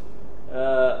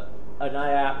 and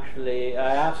I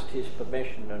asked his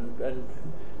permission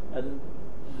and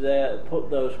put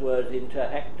those words into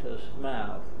Hector's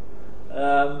mouth,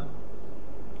 and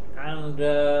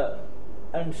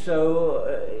so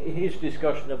his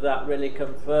discussion of that really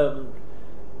confirmed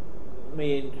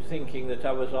me into thinking that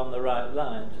I was on the right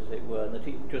lines, as it were, and that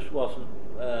it just wasn't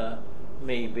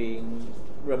me being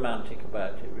romantic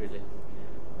about it, really.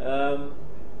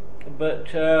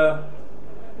 But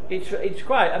it's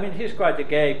quite. I mean, it is quite a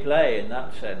gay play in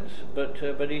that sense. But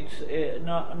it's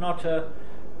not a.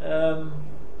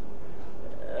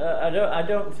 I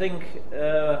don't think.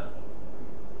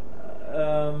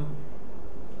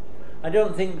 I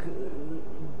don't think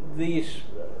this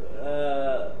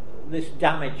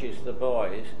damages the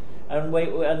boys. And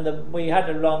we had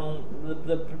a long.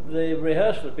 The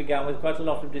rehearsals began with quite a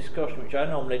lot of discussion, which I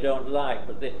normally don't like.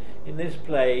 But in this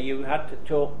play, you had to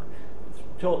talk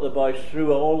the boys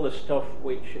through all the stuff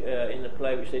which in the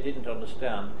play which they didn't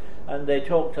understand, and they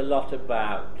talked a lot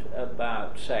about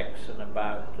sex and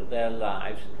about their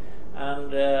lives,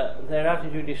 and their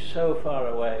attitude is so far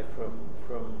away from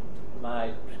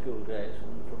my school days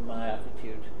and from my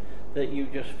attitude that you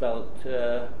just felt.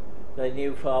 They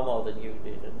knew far more than you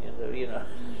did, and you know,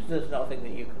 there's nothing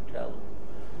that you could tell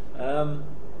them.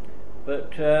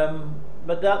 But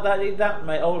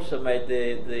that also made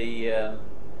the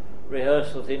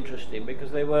rehearsals interesting,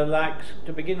 because they were like,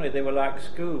 to begin with, they were like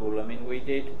school. I mean,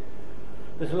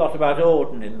 there's a lot about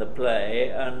Auden in the play,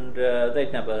 and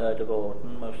they'd never heard of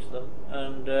Auden, most of them,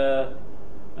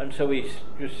 and so we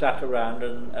just sat around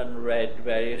and read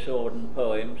various Auden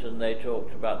poems, and they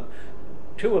talked about them.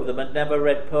 Two of them had never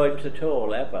read poems at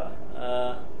all, ever,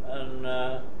 and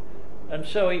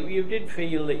so you did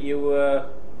feel that you were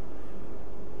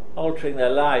altering their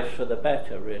lives for the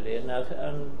better, really, it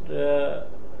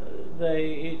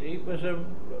was a.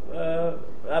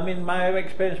 I mean, my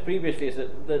experience previously is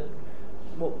that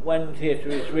when theatre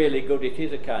is really good, it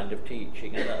is a kind of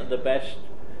teaching, and the best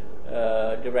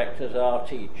directors are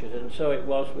teachers, and so it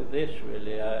was with this.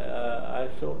 Really, I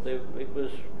thought it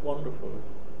was wonderful.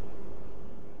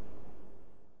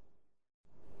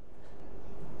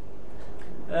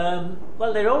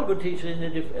 Well, they're all good teachers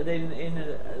in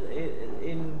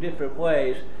different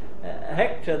ways.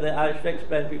 Hector, I should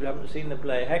explain to people who haven't seen the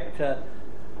play. Hector,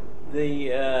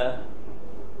 the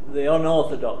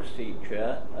unorthodox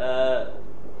teacher,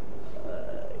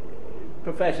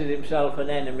 professes himself an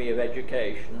enemy of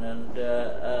education and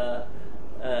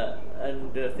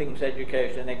thinks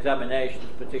education and examinations,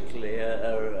 particularly,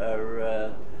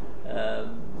 are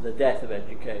the death of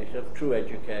education, of true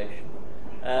education.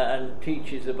 And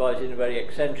teaches the boys in a very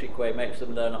eccentric way, makes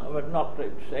them learn, not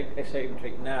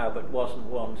eccentric now, but wasn't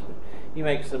once. But he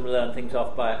makes them learn things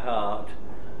off by heart,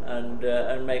 and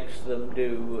makes them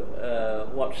do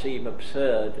what seem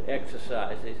absurd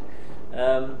exercises.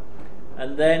 And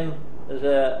then there's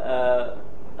a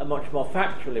much more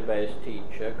factually based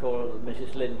teacher called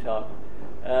Mrs. Lintott,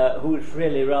 who's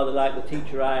really rather like the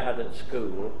teacher I had at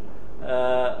school,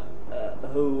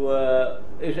 who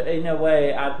is in a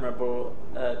way admirable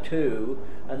too.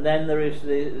 And then there is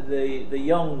the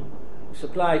young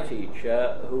supply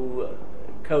teacher who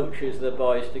coaches the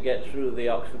boys to get through the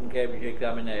Oxford and Cambridge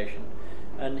examination,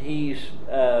 and he's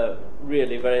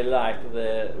really very like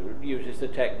uses the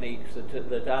techniques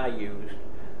that I used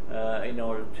in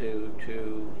order to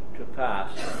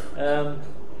pass.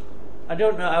 I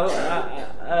don't know.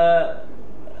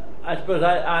 I suppose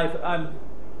I'm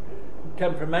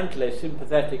temperamentally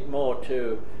sympathetic more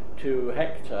to to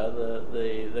Hector,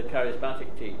 the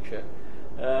charismatic teacher,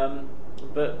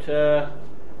 but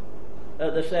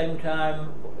at the same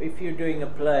time, if you're doing a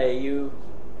play,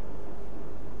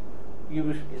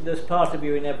 there's part of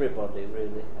you in everybody,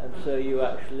 really, and so you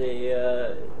actually,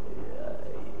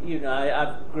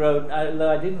 I've grown. Although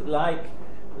I didn't like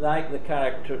the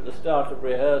character at the start of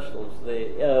rehearsals,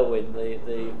 the Erwin,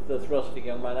 the thrusting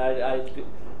young man. I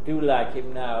do like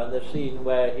him now, and the scene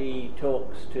where he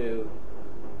talks to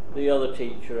the other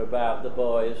teacher about the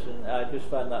boys, and I just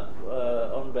find that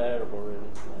unbearable,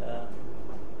 really.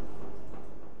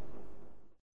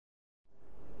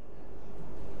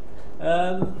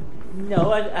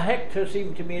 No, Hector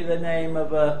seemed to me the name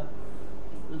of a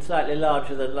slightly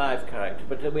larger than life character,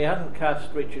 but we hadn't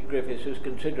cast Richard Griffiths, who's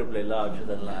considerably larger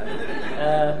than life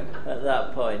at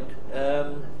that point.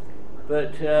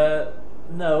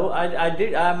 No, I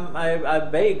did. I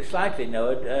vague slightly know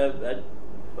it.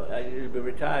 He'll be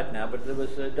retired now, but there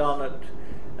was a don at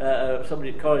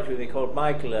somebody at college with me called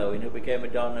Michael Owen, who became a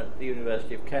don at the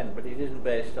University of Kent, but it isn't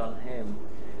based on him.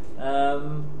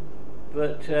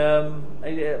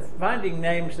 Finding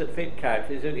names that fit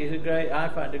characters is a great. I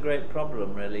find a great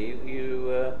problem, really.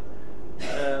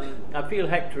 I feel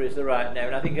Hector is the right name,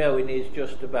 and I think Owen is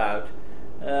just about.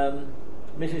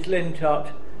 Mrs.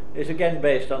 Lintott is again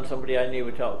based on somebody I knew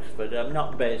at Oxford.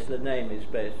 Not based. The name is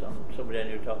based on somebody I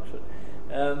knew at Oxford.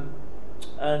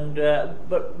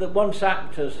 But once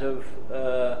actors have,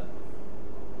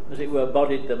 as it were,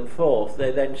 bodied them forth,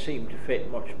 they then seem to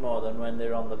fit much more than when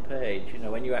they're on the page. You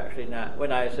know, when you actually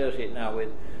when I associate now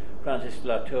with Frances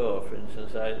Latour, for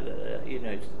instance,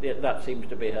 that seems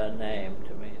to be her name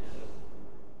to me. So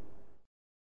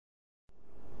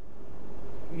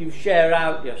you share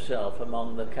out yourself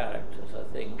among the characters, I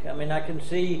think. I mean, I can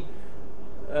see.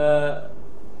 I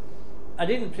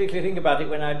didn't particularly think about it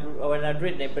when I'd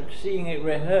written it, but seeing it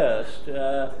rehearsed.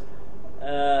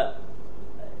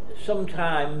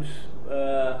 Sometimes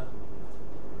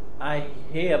I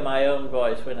hear my own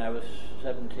voice when I was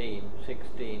 17,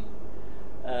 16,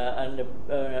 and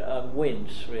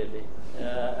wince, really.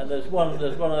 And there's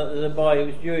a boy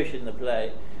who's Jewish in the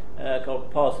play called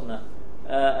Posner,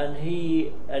 and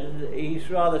he's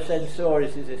rather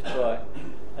censorious, is this boy,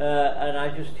 and I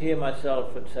just hear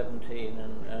myself at 17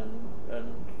 and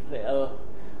think, oh,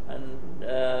 and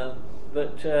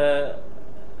but.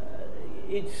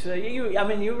 It's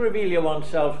you reveal your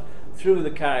oneself through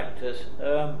the characters.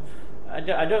 I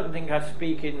don't think I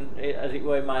speak in, as it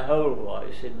were, in my whole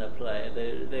voice in the play.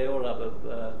 They all have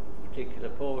a particular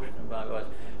portion of my voice.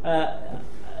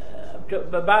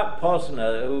 About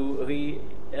Posner, who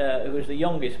was the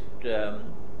youngest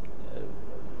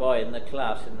boy in the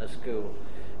class in the school.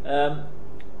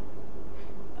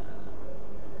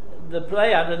 The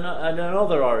play had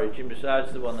another origin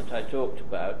besides the one that I talked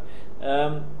about.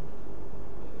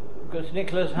 Because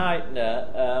Nicholas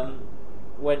Heitner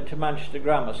went to Manchester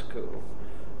Grammar School,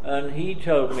 and he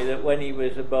told me that when he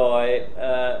was a boy,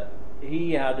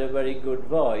 he had a very good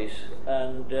voice,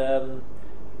 and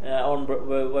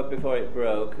before it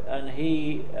broke, and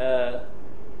he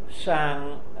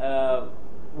sang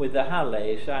with the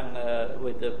Halle,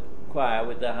 with the choir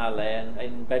with the Halle, and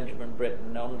in Benjamin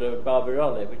Britten under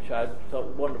Barbarolli, which I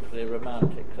thought wonderfully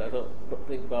romantic. So I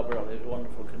think Barbarolli was a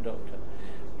wonderful conductor.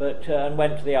 But and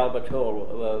went to the Albert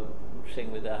Hall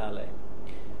sing with the Halle,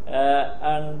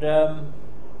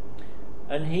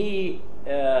 and he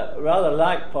rather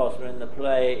like Posner in the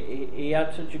play. He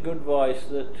had such a good voice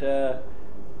that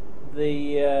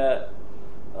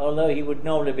although he would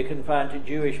normally be confined to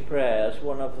Jewish prayers,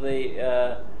 one of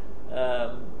the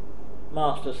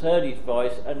masters heard his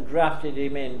voice and drafted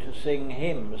him in to sing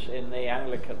hymns in the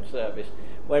Anglican service.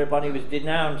 Whereupon he was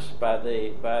denounced by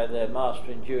the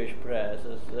master in Jewish prayers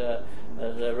as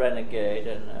a renegade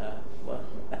and a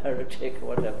heretic or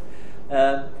whatever.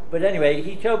 But anyway,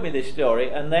 he told me this story,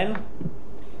 and then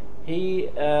he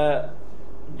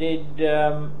did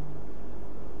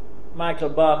Michael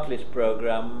Barclay's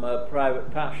program, Private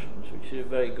Passions, which is a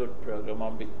very good program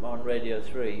on Radio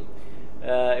 3,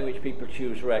 in which people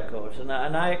choose records. And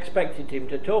I expected him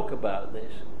to talk about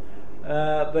this.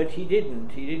 But he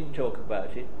didn't. He didn't talk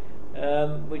about it,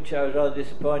 which I was rather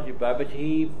disappointed by. But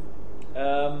he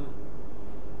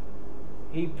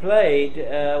played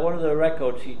one of the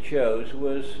records he chose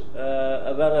was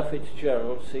of Ella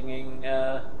Fitzgerald singing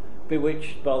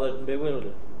 "Bewitched, Bothered and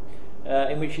Bewildered,"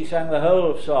 in which he sang the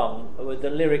whole song with the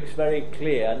lyrics very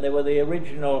clear, and they were the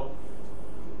original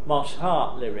Moss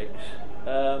Hart lyrics.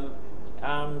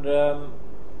 And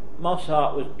Moss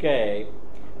Hart was gay,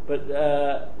 but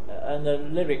and the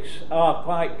lyrics are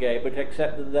quite gay, but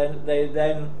except that they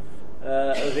then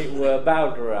as it were,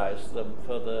 Bowderized them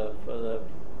for the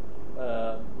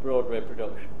Broadway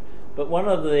production. But one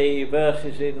of the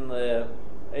verses in the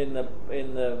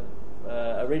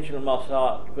original Moss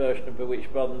Hart version of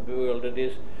Bewitched, Bothered and Bewildered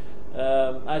is,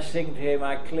 I sing to him,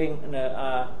 I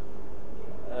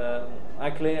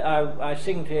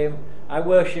sing to him, I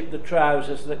worship the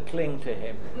trousers that cling to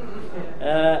him.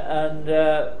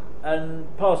 And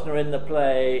Posner in the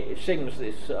play sings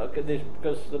this,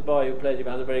 because the boy who plays him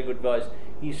has a very good voice.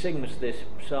 He sings this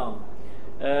song.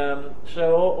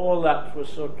 So all that was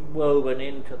sort of woven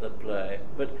into the play.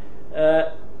 But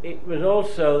that was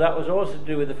also to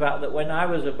do with the fact that when I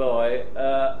was a boy,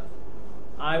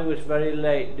 I was very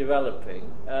late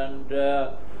developing, and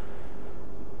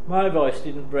my voice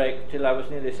didn't break till I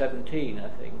was nearly 17, I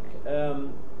think.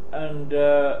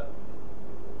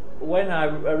 When I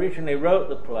originally wrote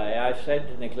the play, I said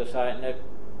to Nicholas Hytner,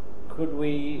 could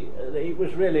we? It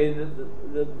was really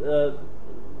the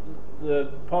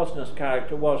Posner's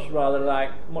character was rather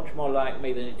much more like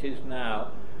me than it is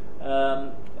now,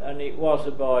 and it was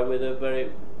a boy with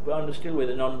still with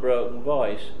an unbroken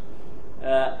voice,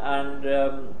 and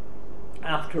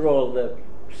after all the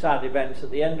sad events at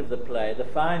the end of the play, the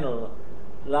final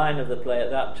line of the play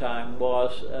at that time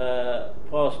was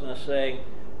Posner saying,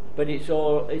 "But it's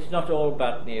not all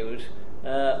bad news.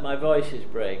 My voice is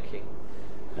breaking."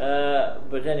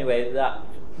 But anyway,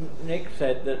 Nick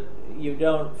said that you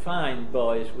don't find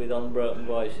boys with unbroken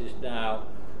voices now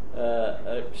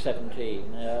at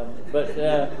 17. But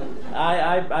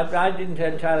I didn't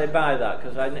entirely buy that,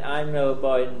 because I know a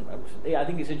boy, I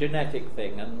think it's a genetic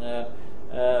thing, and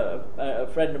a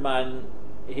friend of mine,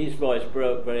 his voice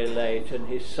broke very late, and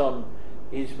his son,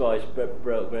 his voice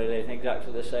broke very late in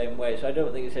exactly the same way, so I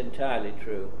don't think it's entirely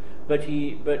true. But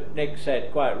Nick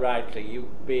said quite rightly,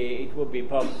 it would be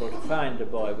impossible to find a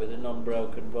boy with an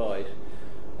unbroken voice.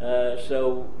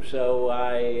 So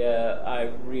I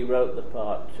rewrote the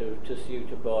part to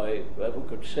suit a boy who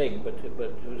could sing, but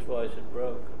whose voice had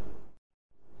broken.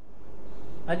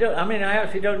 I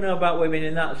actually don't know about women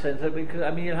in that sense, because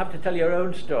you'll have to tell your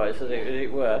own stories, as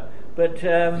it were. But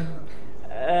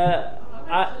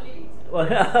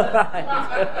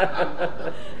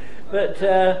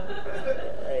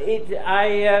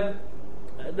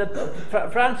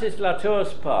Frances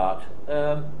Latour's part,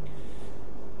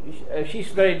 she's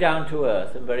very down to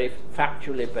earth and very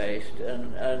factually based,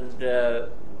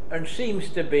 and seems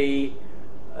to be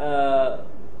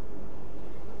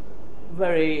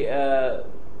very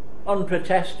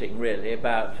unprotesting, really,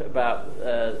 about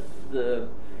the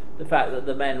fact that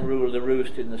the men rule the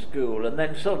roost in the school, and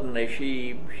then suddenly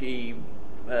she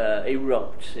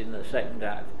erupts in the second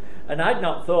act. And I'd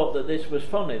not thought that this was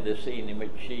funny, the scene in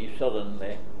which she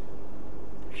suddenly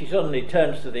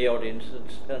turns to the audience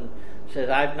and says,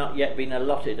 "I've not yet been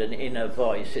allotted an inner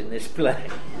voice in this play."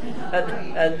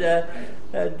 and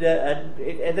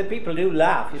the people do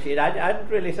laugh, you see. I hadn't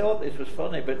really thought this was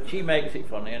funny, but she makes it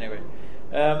funny anyway.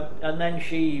 And then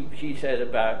she said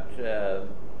about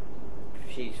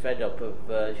she's fed up of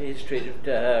history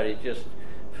to her is just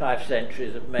 5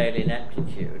 centuries of male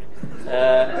ineptitude,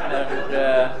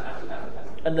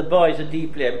 and the boys are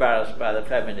deeply embarrassed by the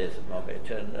feminism of it,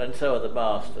 and so are the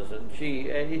masters. And she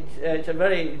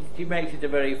makes it a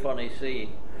very funny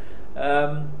scene,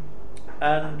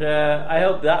 and I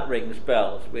hope that rings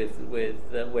bells with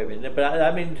women.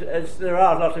 But there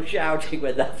are a lot of shouting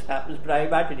when that happens. But I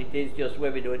imagine it is just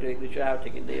women who are doing the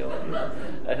shouting in the audience.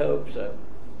 I hope so.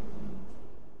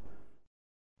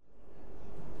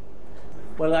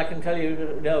 Well, I can tell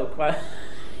you, no, quite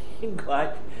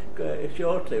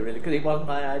shortly, really, because it wasn't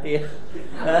my idea.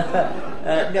 I'll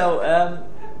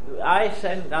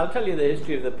tell you the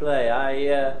history of the play.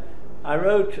 I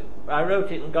wrote it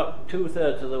and got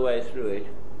 2/3 of the way through it,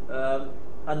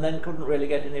 and then couldn't really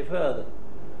get any further.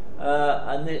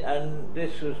 And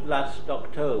this was last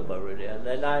October, really, and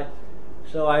then I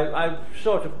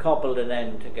sort of cobbled an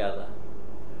end together,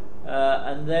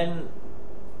 and then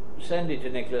send it to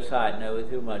Nicholas Hytner,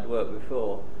 with whom I'd worked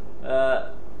before,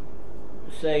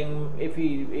 saying if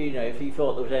he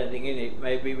thought there was anything in it,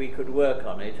 maybe we could work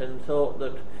on it, and thought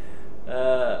that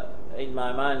in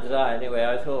my mind's eye anyway,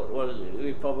 I thought, well,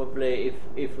 we probably,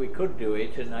 if we could do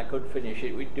it and I could finish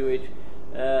it, we'd do it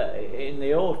in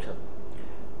the autumn.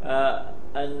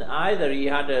 And either he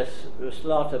had a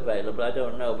slot available, I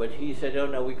don't know, but he said, oh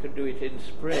no, we could do it in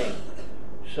spring.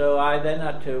 So I then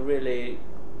had to really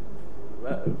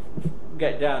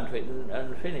get down to it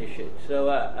and finish it. So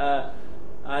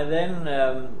I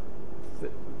then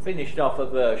finished off a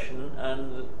version,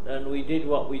 and we did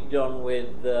what we'd done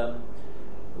with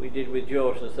we did with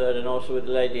George III and also with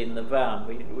the Lady in the Van.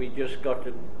 We just got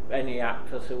to any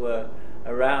actors who were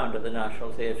around at the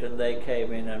National Theatre, and they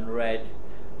came in and read,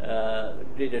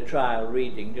 did a trial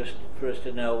reading just for us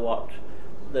to know what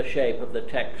the shape of the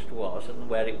text was and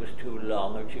where it was too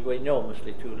long, which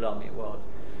enormously too long it was.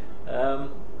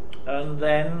 And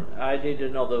then I did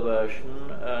another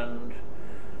version,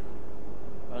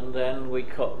 and then we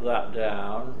cut that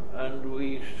down, and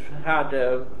we had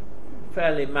a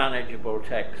fairly manageable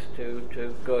text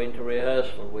to go into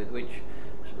rehearsal with, which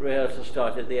rehearsal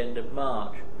started at the end of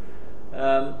March.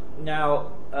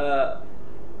 Now,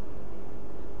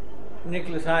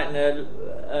 Nicholas Hytner,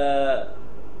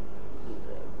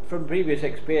 from previous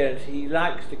experience, he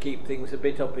likes to keep things a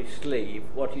bit up his sleeve,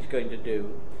 what he's going to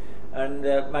do. And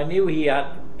I knew he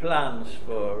had plans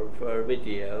for a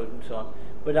video and so on,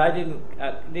 but I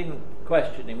didn't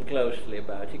question him closely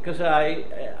about it, because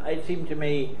it seemed to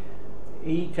me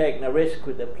he'd taken a risk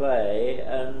with the play,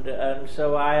 and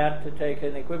so I had to take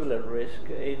an equivalent risk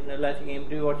in letting him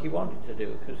do what he wanted to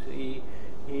do, because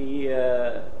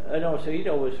and also we'd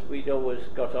always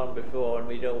got on before,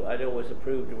 and I'd always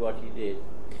approved of what he did.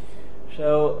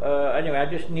 So anyway, I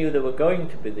just knew there were going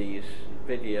to be these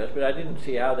videos, but I didn't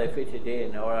see how they fitted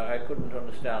in, or I couldn't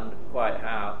understand quite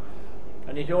how.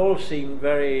 And it all seemed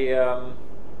very,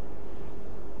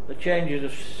 the changes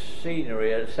of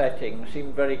scenery and setting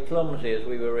seemed very clumsy as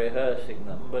we were rehearsing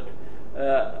them, but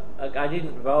I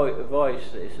didn't voice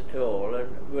this at all.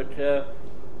 But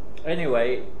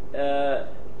anyway,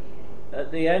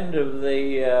 at the end of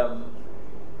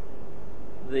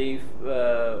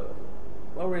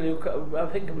well, really, I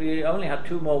think we only had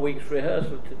 2 more weeks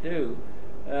rehearsal to do.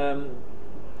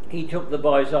 He took the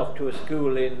boys off to a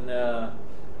school in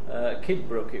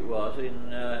Kidbrooke, it was,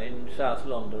 in South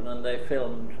London, and they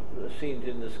filmed the scenes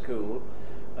in the school.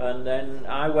 And then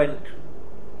I went.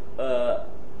 I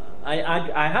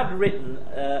had written.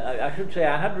 I should say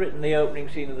I had written the opening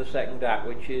scene of the second act,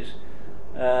 which is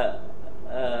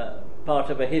part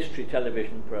of a history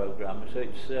television program. So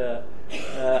it's.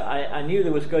 I knew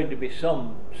there was going to be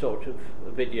some sort of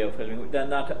video filming. Then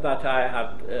that I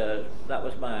had. That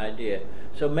was my idea.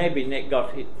 So maybe Nick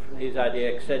got his idea,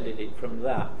 extended it from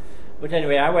that. But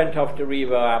anyway, I went off to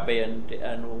Rievaulx Abbey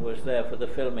and was there for the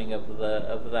filming of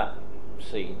that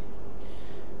scene.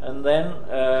 And then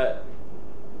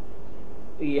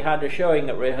he had a showing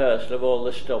at rehearsal of all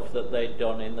the stuff that they'd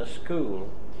done in the school.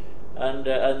 And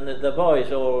the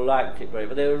boys all liked it very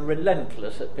much. They were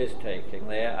relentless at piss taking.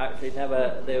 They actually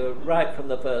they were right from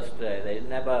the first day. They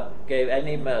never gave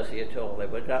any mercy at all. They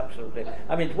were absolutely,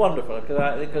 I mean, it's wonderful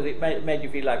because it made you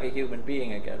feel like a human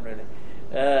being again, really.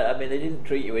 I mean, they didn't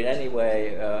treat you in any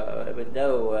way with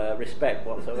no respect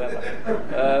whatsoever.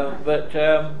 But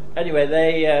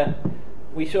anyway,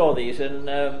 we saw these, and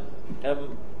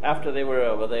after they were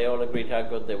over, they all agreed how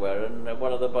good they were. And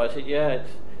one of the boys said, "Yeah,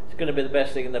 it's going to be the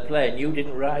best thing in the play, and you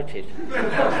didn't write it."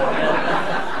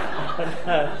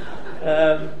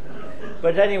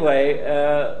 But anyway,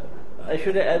 I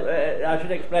should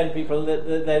explain to people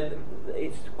that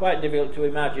it's quite difficult to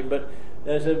imagine, but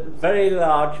there's a very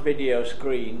large video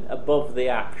screen above the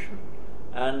action,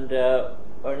 and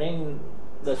in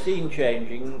the scene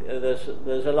changing,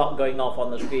 there's a lot going off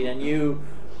on the screen, and you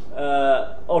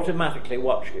automatically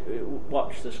watch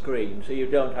the screen, so you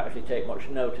don't actually take much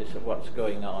notice of what's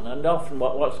going on. And often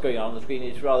what's going on the screen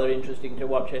is rather interesting to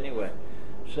watch anyway.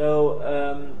 So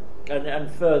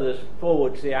and further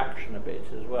forwards the action a bit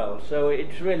as well. So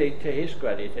it's really to his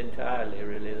credit entirely,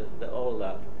 really, all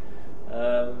that.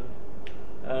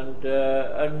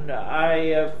 And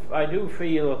I do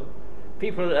feel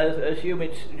people assume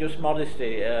it's just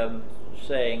modesty,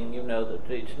 saying, you know, that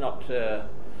it's not.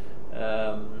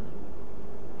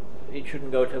 It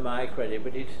shouldn't go to my credit,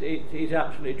 but it's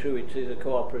absolutely true. It is a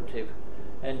cooperative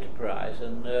enterprise,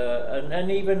 and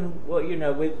even, well, you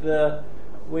know,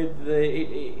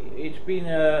 it's been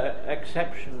a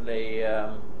exceptionally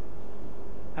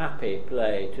happy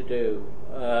play to do.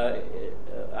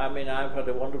 I mean, I've had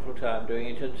a wonderful time doing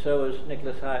it, and so has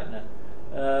Nicholas Hytner,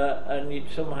 and it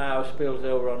somehow spills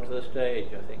over onto the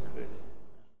stage, I think, really.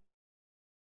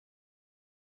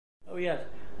 Oh yes.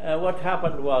 What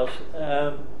happened was,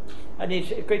 and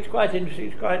it's quite interesting.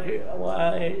 It's quite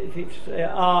it's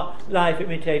life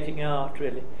imitating art,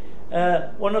 really.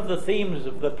 One of the themes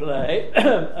of the play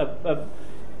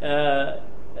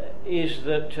is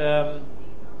that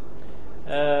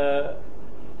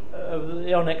of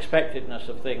the unexpectedness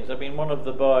of things. I mean, one of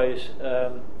the boys,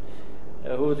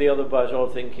 who the other boys all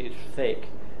think is thick,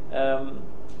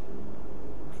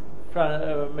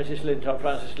 Mrs. Lintott,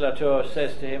 Francis Latour,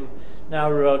 says to him, "Now,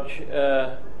 Rog,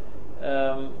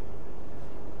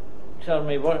 tell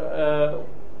me what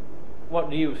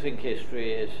do you think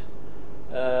history is?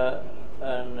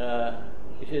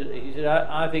 He said,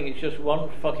 I think it's just one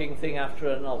fucking thing after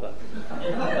another.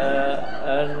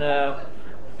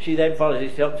 She then follows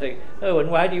this up saying, oh, and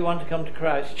why do you want to come to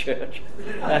Christchurch?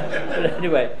 But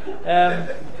anyway,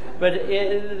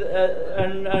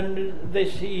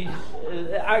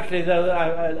 actually, though,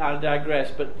 I'll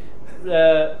digress, but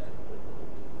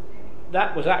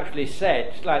that was actually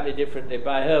said slightly differently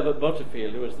by Herbert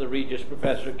Butterfield, who was the Regius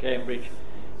Professor at Cambridge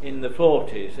in the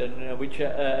 40s, and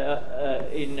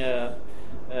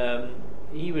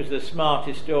he was the smart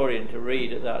historian to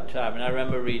read at that time, and I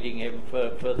remember reading him for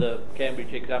the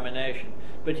Cambridge examination.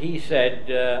 But he said,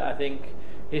 I think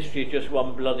history is just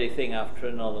one bloody thing after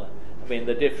another. I mean,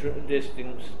 the different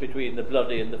distance between the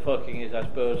bloody and the fucking is, I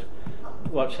suppose,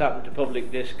 what's happened to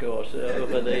public discourse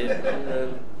over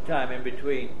the time in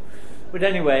between. But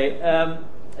anyway,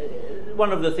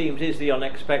 one of the themes is the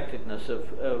unexpectedness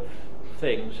of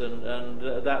things, and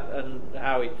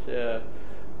how it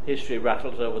history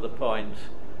rattles over the points.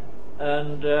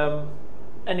 And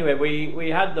anyway, we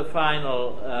had the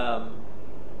final.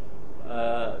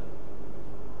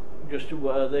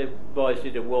 The boys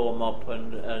did a warm up,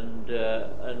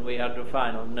 and we had the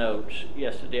final notes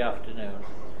yesterday afternoon.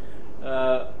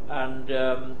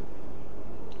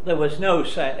 There was no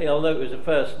sense, although it was the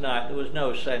first night, there was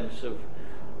no sense of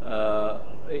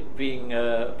it being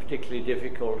a particularly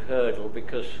difficult hurdle,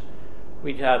 because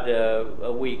we'd had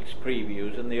a week's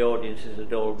previews and the audiences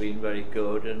had all been very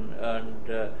good, and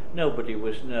nobody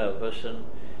was nervous. And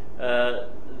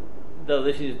though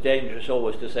this is dangerous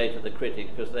always to say to the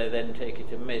critics, because they then take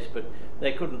it amiss, but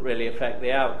they couldn't really affect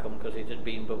the outcome because it had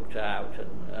been booked out,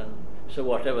 and so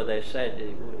whatever they said,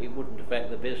 it wouldn't affect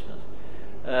the business.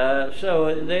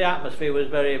 So the atmosphere was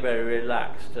very, very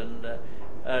relaxed, and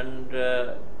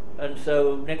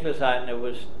so Nicholas Hytner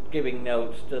was giving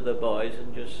notes to the boys,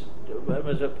 and just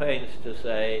was at pains to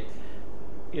say,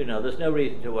 there's no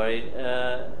reason to worry.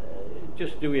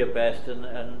 Just do your best, and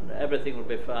everything will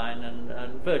be fine.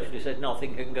 And virtually said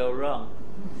nothing can go wrong.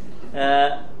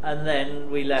 And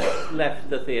then we left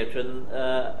the theatre,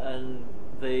 and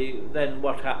then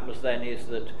what happens then is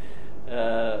that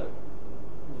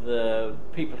the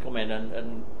people come in,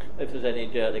 and if there's any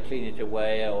dirt, they clean it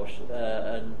away,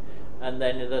 and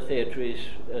then the theatre is,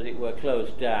 as it were,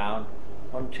 closed down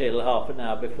until half an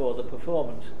hour before the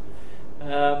performance.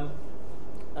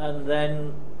 And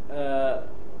then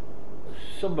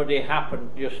somebody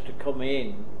happened just to come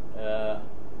in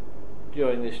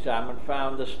during this time and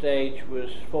found the stage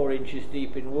was 4 inches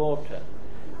deep in water,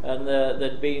 and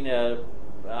there'd been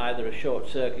either a short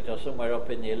circuit or somewhere up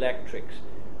in the electrics,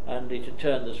 and it had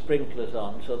turned the sprinklers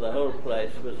on, so the whole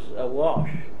place was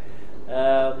awash.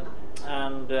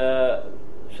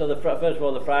 So first of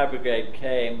all, the fire brigade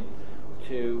came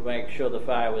to make sure the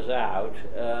fire was out,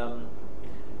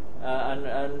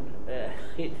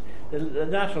 the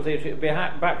National Theatre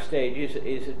backstage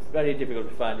is very difficult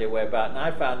to find your way about, and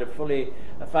I found a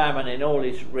fireman in all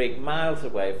his rig miles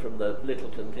away from the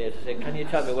Littleton Theatre saying, "Can you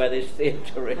tell me where this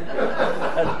theatre is?"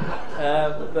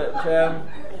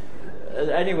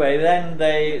 Anyway, then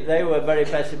they were very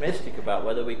pessimistic about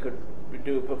whether we could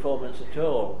do a performance at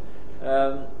all.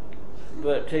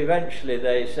 But eventually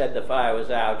they said the fire was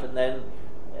out, and then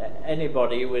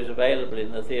anybody who was available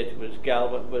in the theatre was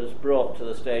brought to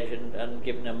the stage and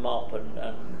given a mop, and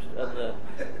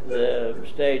the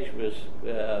stage was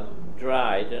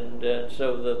dried, and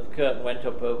so the curtain went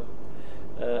up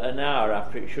an hour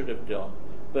after it should have done.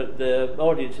 But the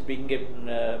audience had been given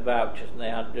vouchers, and they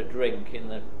had a drink in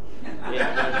the.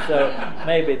 And so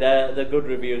maybe the good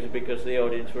reviews are because the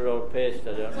audience were all pissed.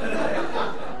 I don't know.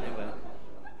 Anyway.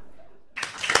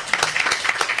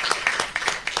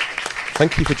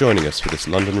 Thank you for joining us for this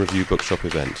London Review Bookshop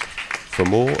event. For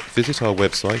more, visit our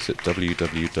website at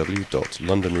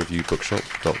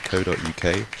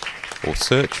www.londonreviewbookshop.co.uk or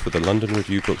search for the London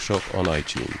Review Bookshop on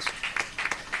iTunes.